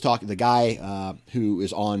I was talking. The guy who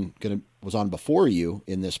was on before you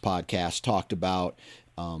in this podcast talked about.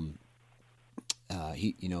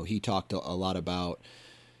 He talked a lot about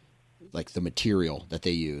like the material that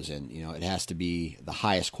they use, and it has to be the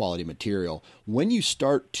highest quality material. When you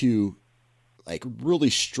start to like really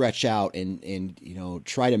stretch out and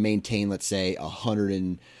try to maintain, let's say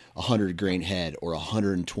 100 grain head or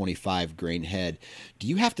 125 grain head, do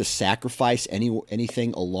you have to sacrifice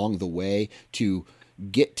anything along the way to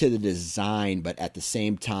get to the design, but at the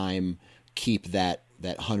same time keep that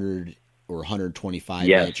 100 or 125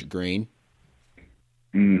 Yes. inch grain?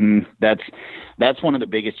 That's one of the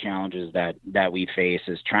biggest challenges that we face,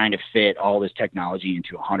 is trying to fit all this technology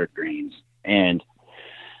into 100 grains. And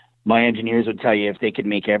my engineers would tell you, if they could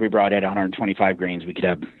make every broadhead 125 grains, we could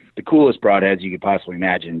have the coolest broadheads you could possibly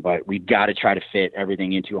imagine. But we've got to try to fit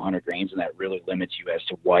everything into 100 grains, and that really limits you as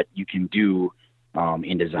to what you can do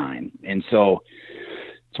in design. And so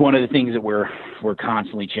it's one of the things that we're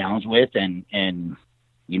constantly challenged with. And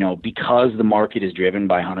because the market is driven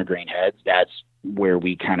by 100 grain heads, that's where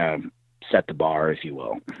we kind of set the bar, if you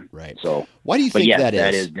will. Right. So why do you think that is?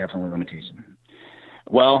 That is definitely a limitation.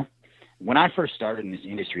 Well, when I first started in this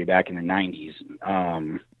industry back in the 90s,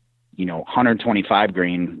 125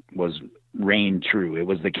 grain was reigned true. It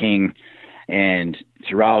was the king. And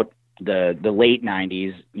throughout the late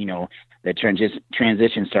 90s, the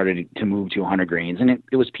transition started to move to 100 grains, and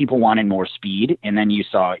it was people wanting more speed. And then you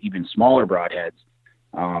saw even smaller broadheads,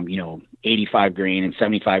 85 grain and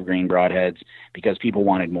 75 grain broadheads, because people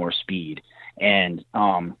wanted more speed. And,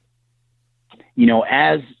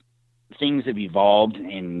 as things have evolved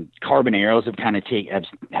and carbon arrows have kind of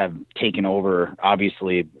have taken over,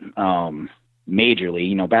 obviously,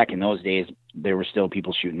 majorly. Back in those days, there were still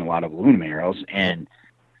people shooting a lot of aluminum arrows, and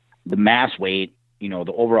the mass weight,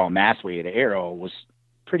 the overall mass weight of the arrow was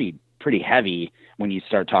pretty heavy when you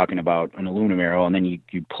start talking about an aluminum arrow. And then you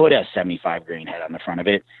put a 75 grain head on the front of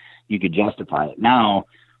it, you could justify it. Now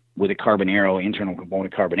with a carbon arrow, internal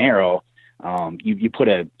component carbon arrow, you put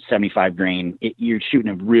a 75 grain, you're shooting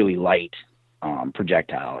a really light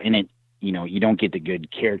projectile, and it, you don't get the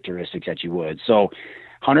good characteristics that you would. So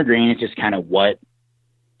 100 grain is just kind of what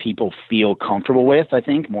people feel comfortable with, I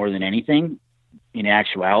think, more than anything. In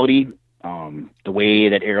actuality, the way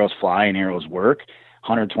that arrows fly and arrows work,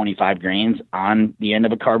 125 grains on the end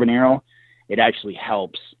of a carbon arrow, it actually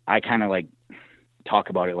helps. I kind of like talk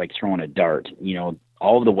about it like throwing a dart.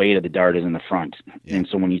 All of the weight of the dart is in the front. Yeah. And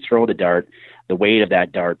so when you throw the dart, the weight of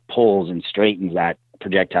that dart pulls and straightens that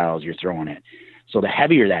projectile as you're throwing it. So the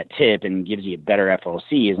heavier that tip and gives you a better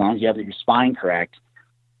FOC, as long as you have your spine correct,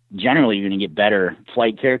 generally you're going to get better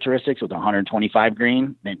flight characteristics with 125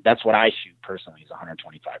 grain. That's what I shoot personally, is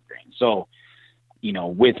 125 grain. So,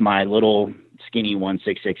 with my little skinny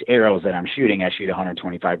 166 arrows that I'm shooting, I shoot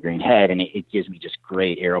 125 grain head, and it gives me just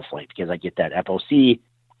great arrow flight because I get that FOC.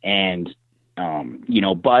 And,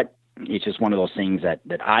 but it's just one of those things that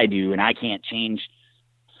I do, and I can't change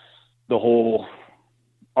the whole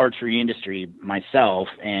archery industry myself.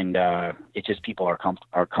 And it's just people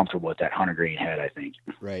are comfortable with that 100 grain head, I think.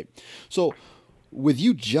 Right. So with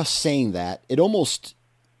you just saying that, it almost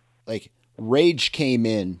like Rage came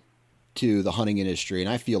in to the hunting industry, and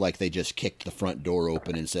I feel like they just kicked the front door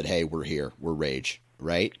open and said, "Hey, we're here. We're Rage."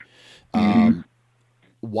 Right.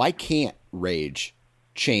 Why can't Rage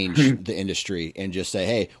change the industry and just say,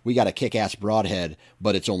 "Hey, we got a kick-ass broadhead,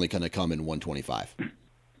 but it's only going to come in 125"?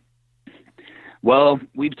 Well,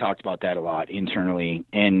 we've talked about that a lot internally,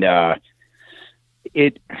 and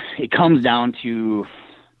it comes down to,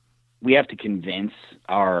 we have to convince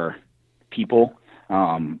our people.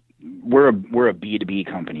 We're a B2B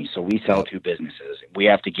company, so we sell to businesses. We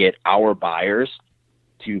have to get our buyers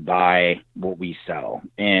to buy what we sell,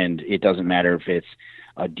 and it doesn't matter if it's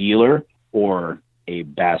a dealer or a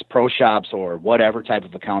Bass Pro Shops or whatever type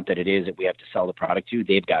of account that it is that we have to sell the product to.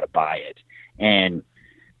 They've got to buy it. And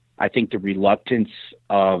I think the reluctance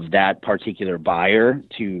of that particular buyer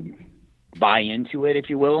to buy into it, if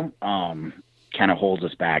you will, kind of holds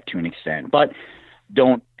us back to an extent. But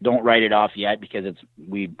don't write it off yet, because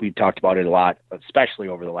we've talked about it a lot, especially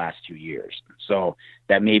over the last 2 years. So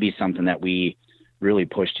that may be something that we really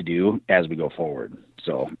push to do as we go forward.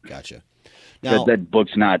 So gotcha. Now that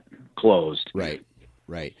book's not closed. Right.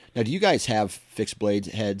 Now, do you guys have fixed blade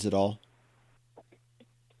heads at all?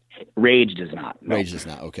 Rage does not. No. Rage does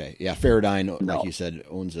not. Okay. Yeah. Faradyne, like you said,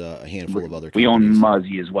 owns a handful of other companies. We own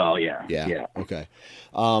Muzzy as well. Yeah. Yeah. Okay.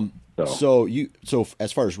 So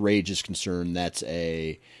as far as Rage is concerned, that's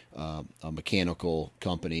a mechanical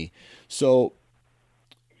company. So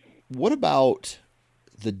what about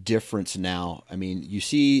the difference now? I mean, you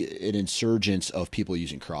see an insurgence of people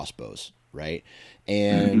using crossbows, right?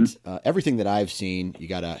 And everything that I've seen,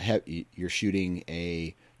 you're shooting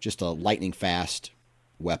just a lightning fast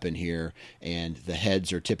weapon here, and the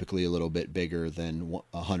heads are typically a little bit bigger than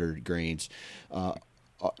 100 grains.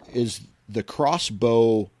 Is the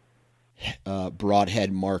crossbow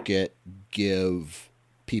broadhead market give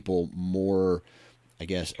people more, I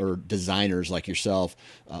guess, or designers like yourself,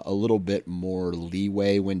 a little bit more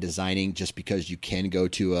leeway when designing, just because you can go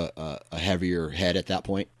to a heavier head at that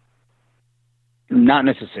point? Not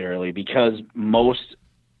necessarily, because most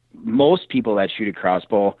people that shoot a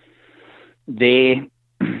crossbow, they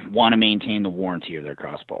want to maintain the warranty of their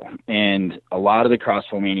crossbow. And a lot of the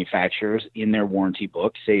crossbow manufacturers in their warranty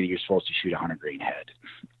book say that you're supposed to shoot a 100 grain head.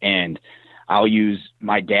 And I'll use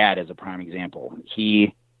my dad as a prime example.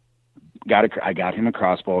 I got him a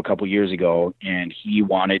crossbow a couple years ago, and he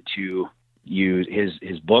wanted to use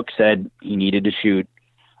his book said he needed to shoot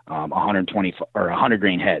 120 or 100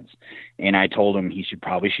 grain heads. And I told him he should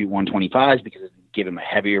probably shoot 125s because it would give him a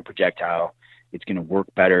heavier projectile. It's going to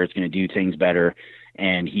work better. It's going to do things better.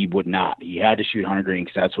 And he would not. He had to shoot 100 grain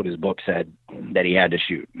because that's what his book said that he had to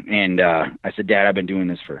shoot. And I said, Dad, I've been doing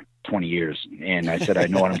this for 20 years. And I said, I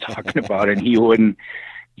know what I'm talking about. And he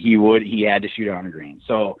had to shoot 100 grain.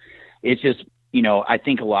 So it's just, I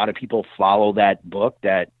think a lot of people follow that book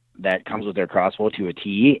that comes with their crossbow to a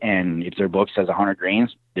T. And if their book says 100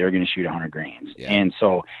 grains, they're going to shoot 100 grains. Yeah. And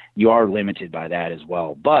so you are limited by that as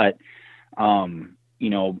well. But,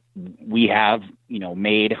 we have,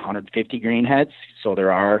 made 150 grain heads. So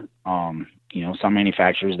there are, some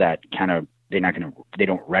manufacturers that they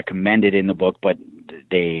don't recommend it in the book, but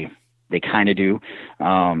they kind of do.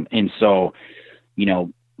 And so,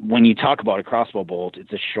 when you talk about a crossbow bolt,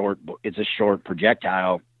 it's a short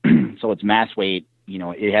projectile. So it's mass weight,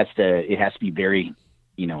 it has to be very,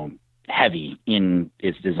 heavy in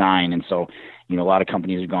its design. And so, a lot of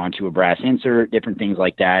companies have gone to a brass insert, different things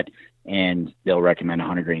like that, and they'll recommend a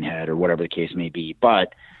 100 grain head or whatever the case may be.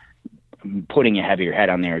 But putting a heavier head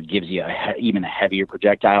on there gives you even a heavier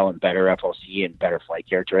projectile and better FOC and better flight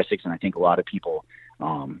characteristics. And I think a lot of people,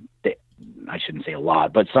 I shouldn't say a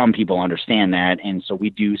lot, but some people understand that. And so we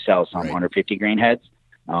do sell some 150 grain heads,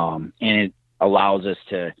 and it allows us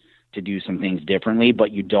to do some things differently,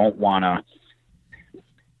 but you don't want to,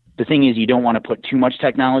 the thing is, you don't want to put too much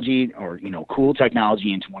technology or, cool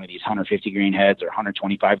technology into one of these 150 grain heads or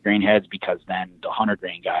 125 grain heads, because then the 100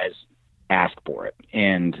 grain guys ask for it.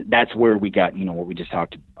 And that's where we got, what we just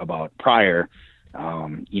talked about prior.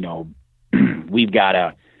 We've got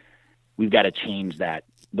to change that,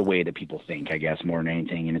 the way that people think, I guess, more than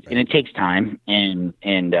anything. And it takes time. And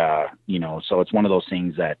so it's one of those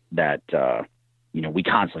things that we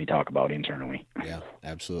constantly talk about internally. Yeah,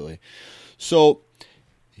 absolutely. So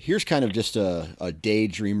here's kind of just a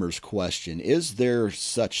daydreamer's question. Is there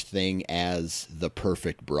such thing as the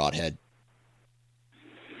perfect broadhead?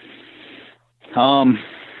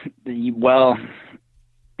 Well,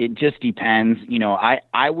 it just depends.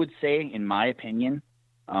 I would say, in my opinion,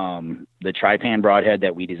 the Trypan broadhead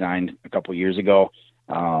that we designed a couple years ago,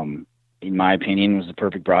 in my opinion, was the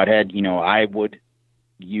perfect broadhead. I would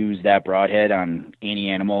use that broadhead on any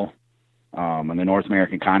animal on the North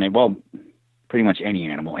American continent. Well, pretty much any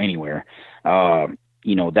animal, anywhere.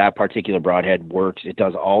 That particular broadhead works. It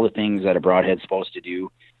does all the things that a broadhead's supposed to do.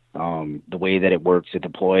 The way that it works, it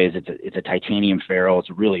deploys. It's a titanium ferrule. It's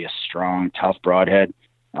really a strong, tough broadhead.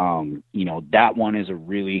 That one is a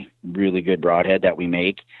really, really good broadhead that we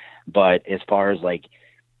make. But as far as like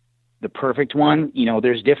the perfect one,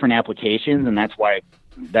 there's different applications, and that's why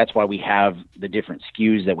we have the different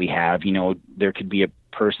SKUs that we have. There could be a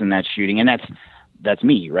person that's shooting, and that's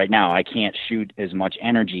me right now. I can't shoot as much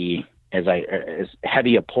energy as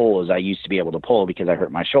heavy a pull as I used to be able to pull because I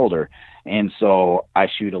hurt my shoulder. And so I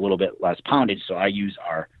shoot a little bit less poundage. So I use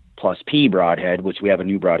our Plus P broadhead, which we have a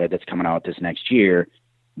new broadhead that's coming out this next year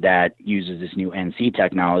that uses this new NC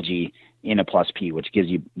technology in a plus P, which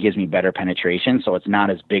gives me better penetration. So it's not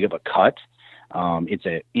as big of a cut. It's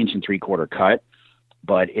an 1 3/4 cut,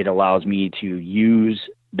 but it allows me to use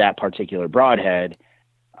that particular broadhead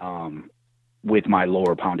with my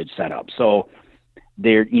lower poundage setup. So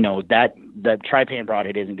there, that Trypan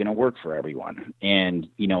broadhead isn't going to work for everyone. And,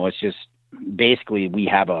 it's just basically we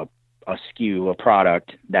have a SKU, a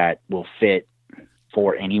product that will fit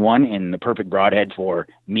for anyone. And the perfect broadhead for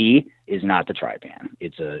me is not the Trypan.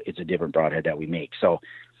 It's a different broadhead that we make. So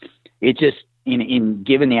it just, in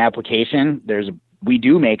given the application, we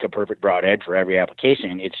do make a perfect broadhead for every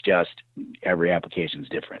application. It's just every application is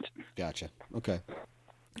different. Gotcha. Okay.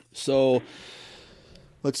 So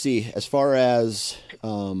let's see, as far as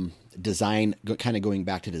design, kind of going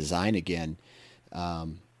back to design again,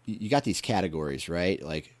 you got these categories, right?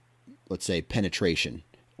 Like, let's say penetration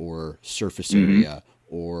or surface area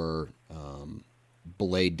or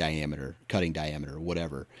blade diameter, cutting diameter,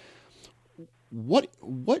 whatever. What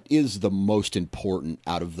is the most important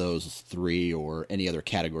out of those three or any other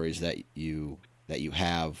categories that you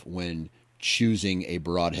have when choosing a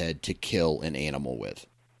broadhead to kill an animal with?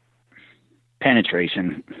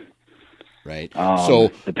 Penetration. Right.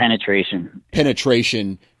 So the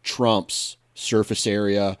penetration trumps surface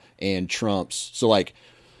area and trumps. So like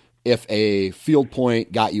if a field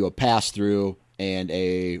point got you a pass through and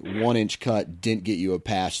a 1-inch cut didn't get you a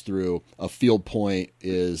pass through, a field point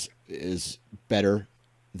is better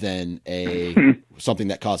than something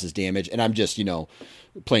that causes damage. And I'm just,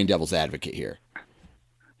 playing devil's advocate here.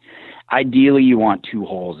 Ideally you want 2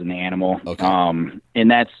 holes in the animal. Okay.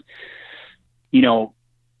 And that's,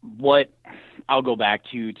 what I'll go back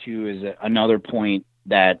to is another point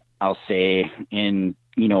that I'll say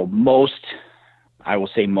I will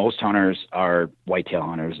say most hunters are whitetail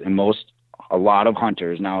hunters, and a lot of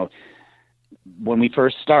hunters. Now, when we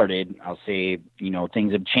first started, I'll say,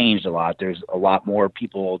 things have changed a lot. There's a lot more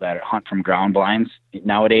people that hunt from ground blinds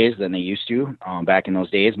nowadays than they used to. Back in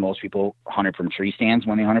those days, most people hunted from tree stands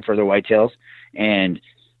when they hunted for their whitetails. And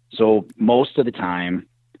so most of the time,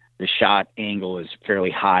 the shot angle is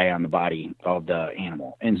fairly high on the body of the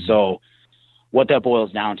animal. And so what that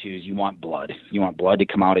boils down to is you want blood. You want blood to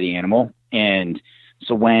come out of the animal. And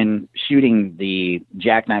so when shooting the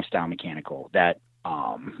jackknife style mechanical, that,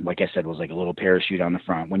 like I said, was like a little parachute on the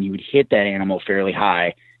front, when you would hit that animal fairly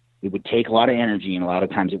high, it would take a lot of energy, and a lot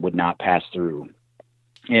of times it would not pass through.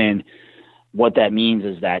 And what that means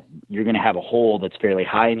is that you're going to have a hole that's fairly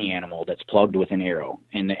high in the animal that's plugged with an arrow.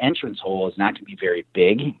 And the entrance hole is not going to be very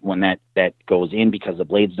big when that goes in, because the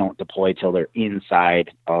blades don't deploy till they're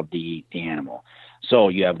inside of the animal. So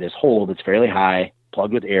you have this hole that's fairly high,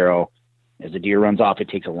 plugged with arrow. As the deer runs off, it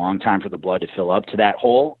takes a long time for the blood to fill up to that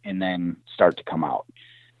hole and then start to come out.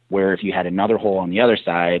 Where if you had another hole on the other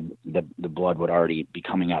side, the blood would already be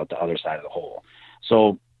coming out the other side of the hole.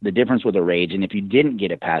 So the difference with a Rage, and if you didn't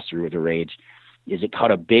get it passed through with a Rage, is it cut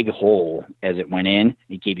a big hole as it went in.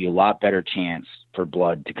 It gave you a lot better chance for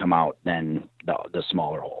blood to come out than the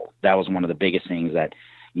smaller hole. That was one of the biggest things that,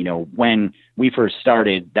 when we first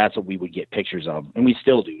started, that's what we would get pictures of. And we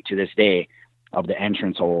still do to this day, of the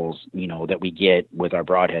entrance holes, that we get with our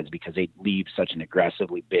broadheads, because they leave such an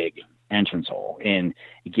aggressively big entrance hole, and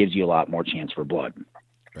it gives you a lot more chance for blood.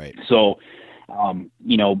 Right. So,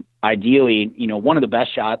 ideally, one of the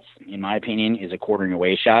best shots, in my opinion, is a quartering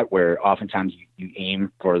away shot, where oftentimes you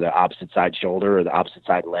aim for the opposite side shoulder or the opposite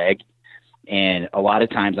side leg. And a lot of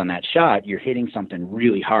times on that shot, you're hitting something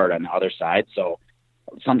really hard on the other side. So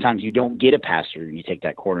sometimes you don't get a pass through and you take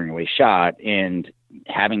that quartering away shot, and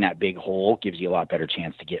having that big hole gives you a lot better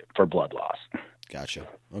chance to get for blood loss. Gotcha.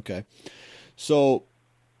 Okay. So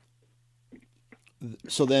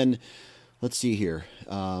then let's see here.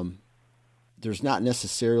 There's not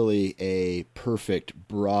necessarily a perfect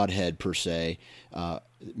broadhead per se.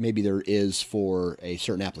 Maybe there is for a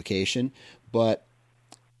certain application, but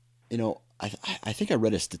I think I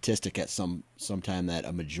read a statistic at sometime that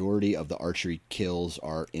a majority of the archery kills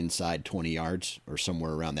are inside 20 yards, or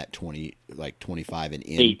somewhere around that 20, like 25 and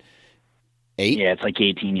in. 8? Yeah, it's like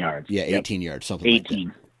 18 yards. Yeah, 18 yards, something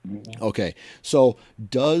 18. Like that. Okay. So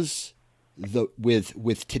does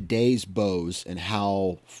with today's bows and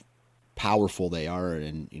how powerful they are,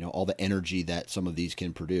 and all the energy that some of these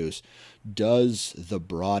can produce, does the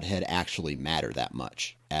broadhead actually matter that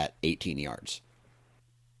much at 18 yards?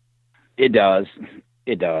 It does.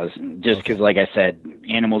 Just because, like I said,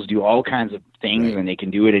 animals do all kinds of things, right, and they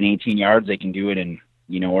can do it in 18 yards. They can do it in,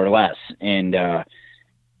 or less. And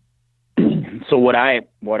so what I've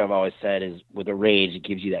always said is, with a Rage, it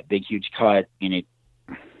gives you that big, huge cut, and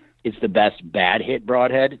it's the best bad hit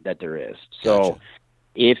broadhead that there is. So,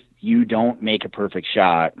 if you don't make a perfect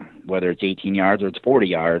shot, whether it's 18 yards or it's 40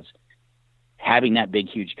 yards, having that big,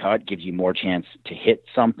 huge cut gives you more chance to hit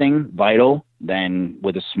something vital than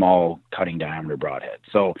with a small cutting diameter broadhead.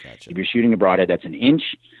 So if you're shooting a broadhead that's an inch,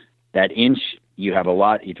 that inch, you have a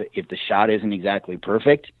lot, if the shot isn't exactly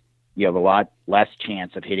perfect, you have a lot less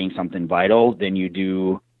chance of hitting something vital than you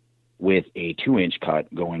do with a 2-inch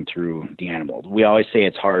cut going through the animal. We always say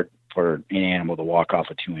it's hard for an animal to walk off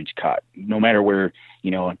a 2-inch cut, no matter where,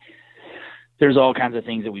 there's all kinds of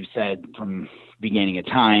things that we've said from beginning of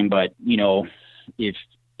time, but if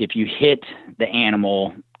you hit the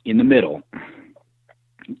animal in the middle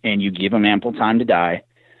and you give them ample time to die,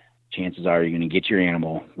 chances are you're going to get your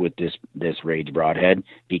animal with this Rage broadhead,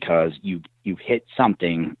 because you've hit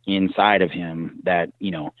something inside of him that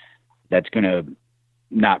that's going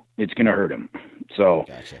to hurt him. So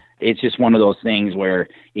It's just one of those things where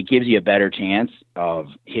it gives you a better chance of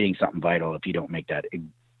hitting something vital if you don't make that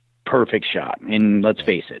perfect shot. And let's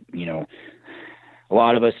face it, a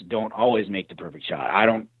lot of us don't always make the perfect shot.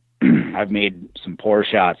 I've made some poor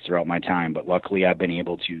shots throughout my time, but luckily I've been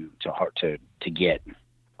able to get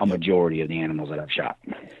a majority of the animals that I've shot.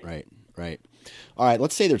 Right. All right.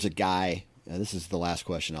 Let's say there's a guy, this is the last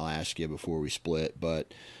question I'll ask you before we split,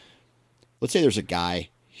 but let's say there's a guy,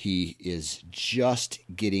 he is just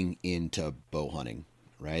getting into bow hunting,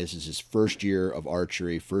 right? This is his first year of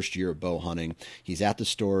archery, first year of bow hunting. He's at the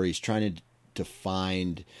store. He's trying to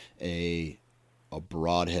find a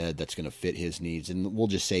broadhead that's going to fit his needs. And we'll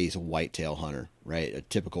just say he's a whitetail hunter, right? A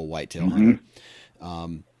typical whitetail hunter.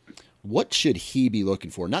 What should he be looking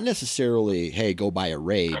for? Not necessarily, hey, go buy a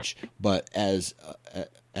Rage, but as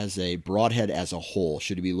a broadhead as a whole,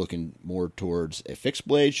 should he be looking more towards a fixed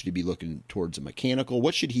blade? Should he be looking towards a mechanical?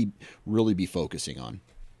 What should he really be focusing on?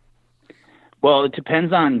 Well, it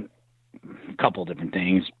depends on a couple different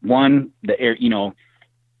things. One, the air,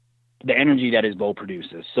 the energy that his bow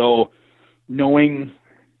produces. So knowing,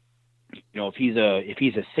 if he's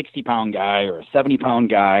a 60-pound guy or a 70-pound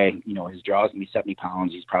guy, his draw is going to be 70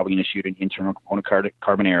 pounds. He's probably going to shoot an internal component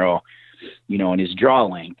carbon arrow, and his draw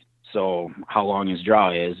length. So how long his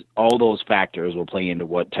draw is, all those factors will play into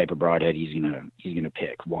what type of broadhead he's gonna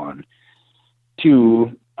pick. One,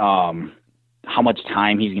 two, how much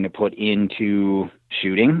time he's going to put into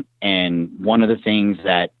shooting. And one of the things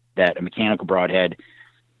that a mechanical broadhead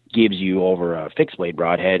gives you over a fixed blade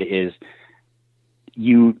broadhead is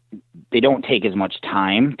they don't take as much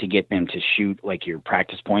time to get them to shoot like your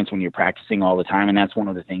practice points when you're practicing all the time. And that's one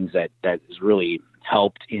of the things that has really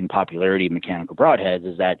helped in popularity of mechanical broadheads,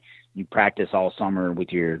 is that you practice all summer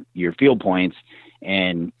with your field points,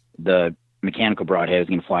 and the mechanical broadhead is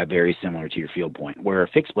going to fly very similar to your field point, where a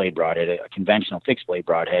fixed blade broadhead, a conventional fixed blade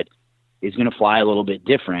broadhead, is going to fly a little bit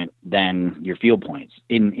different than your field points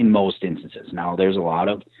in most instances. Now, there's a lot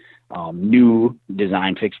of new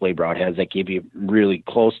design fixed blade broadheads that give you really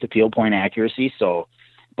close to field point accuracy.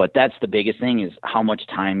 But that's the biggest thing, is how much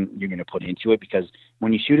time you're going to put into it, because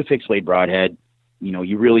when you shoot a fixed blade broadhead,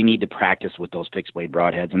 you really need to practice with those fixed blade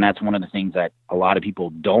broadheads. And that's one of the things that a lot of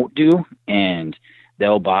people don't do. And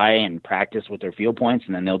they'll buy and practice with their field points,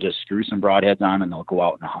 and then they'll just screw some broadheads on and they'll go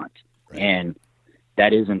out and hunt. Right. And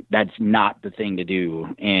that's not the thing to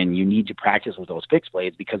do. And you need to practice with those fixed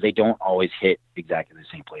blades, because they don't always hit exactly the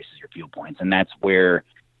same place as your field points. And that's where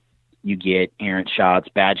you get errant shots,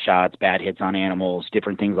 bad hits on animals,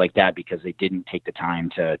 different things like that, because they didn't take the time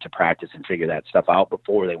to practice and figure that stuff out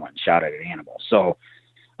before they went and shot at an animal. So,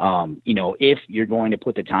 if you're going to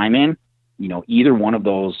put the time in, either one of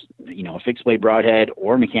those, a fixed blade broadhead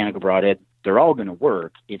or mechanical broadhead, they're all going to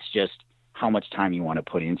work. It's just how much time you want to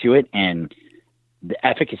put into it and the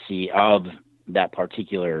efficacy of that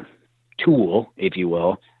particular tool, if you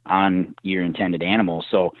will, on your intended animal.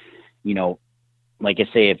 So, like I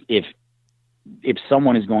say, if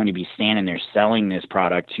someone is going to be standing there selling this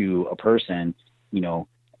product to a person,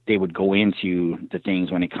 they would go into the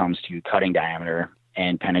things when it comes to cutting diameter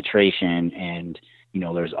and penetration, and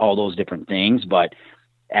there's all those different things. But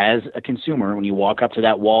as a consumer, when you walk up to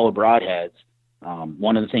that wall of broadheads,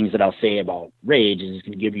 one of the things that I'll say about Rage is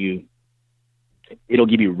it'll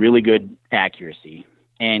give you really good accuracy,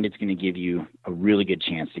 and it's going to give you a really good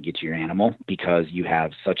chance to get to your animal, because you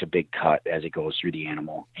have such a big cut as it goes through the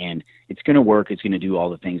animal, and it's going to work. It's going to do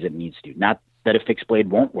all the things it needs to do. Not that a fixed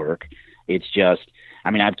blade won't work. It's just,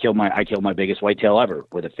 I killed my biggest whitetail ever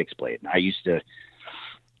with a fixed blade. I used to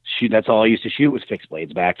shoot. That's all I used to shoot was fixed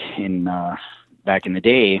blades back in the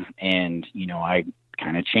day. And, I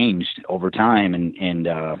kind of changed over time, and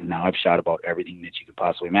now I've shot about everything that you could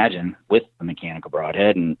possibly imagine with a mechanical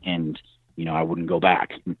broadhead, and I wouldn't go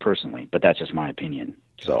back personally, but that's just my opinion.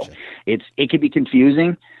 So it can be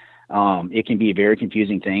confusing. It can be a very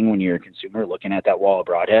confusing thing when you're a consumer looking at that wall of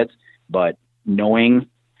broadheads, but knowing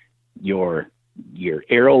your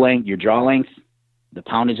arrow length, your draw length, the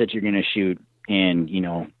poundage that you're going to shoot, and, you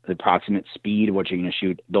know, the approximate speed of what you're going to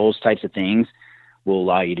shoot, those types of things will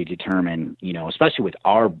allow you to determine, you know, especially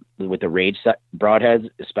with the Rage set broadheads,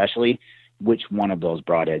 especially which one of those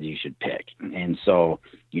broadheads you should pick. And so,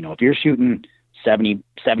 you know, if you're shooting 70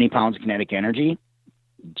 pounds of kinetic energy,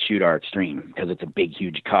 shoot our Extreme, because it's a big,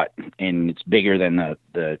 huge cut, and it's bigger than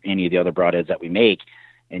any of the other broadheads that we make.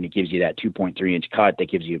 And it gives you that 2.3 inch cut that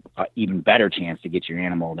gives you an even better chance to get your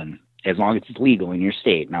animal than, as long as it's legal in your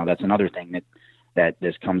state. Now, that's another thing that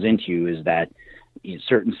this comes into, is that in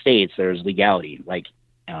certain states there's legality. Like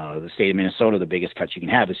the state of Minnesota, the biggest cut you can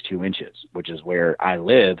have is 2 inches, which is where I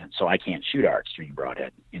live. So I can't shoot our Extreme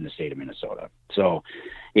broadhead in the state of Minnesota. So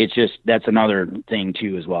it's just, that's another thing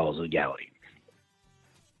too, as well as legality.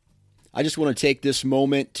 I just want to take this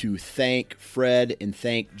moment to thank Fred and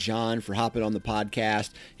thank John for hopping on the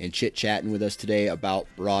podcast and chit-chatting with us today about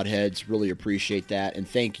broadheads. Really appreciate that. And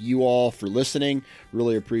thank you all for listening.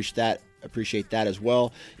 Really appreciate that as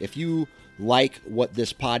well. If you like what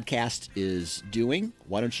this podcast is doing,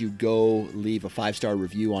 why don't you go leave a 5-star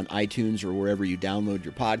review on iTunes or wherever you download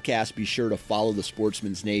your podcast. Be sure to follow the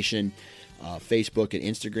Sportsman's Nation Facebook and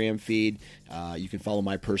Instagram feed. You can follow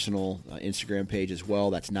my personal Instagram page as well.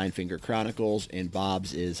 That's Nine Finger Chronicles, and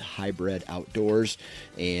Bob's is Hybrid Outdoors.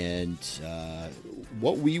 And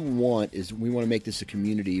what we want is, we want to make this a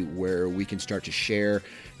community where we can start to share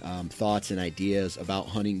thoughts and ideas about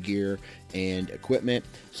hunting gear and equipment.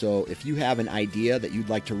 So if you have an idea that you'd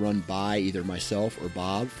like to run by either myself or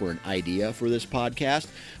Bob for an idea for this podcast,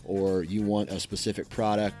 or you want a specific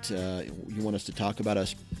product, you want us to talk about a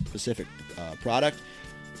specific product,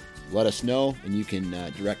 let us know, and you can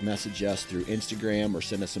direct message us through Instagram or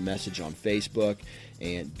send us a message on Facebook,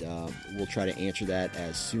 and we'll try to answer that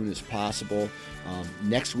as soon as possible.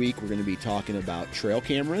 Next week, we're going to be talking about trail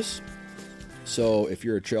cameras. So if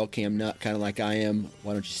you're a trail cam nut, kind of like I am,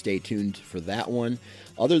 why don't you stay tuned for that one?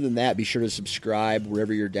 Other than that, be sure to subscribe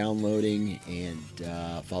wherever you're downloading,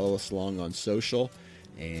 and follow us along on social.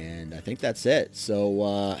 And I think that's it.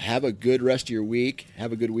 So have a good rest of your week.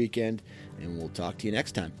 Have a good weekend, and we'll talk to you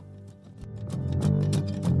next time.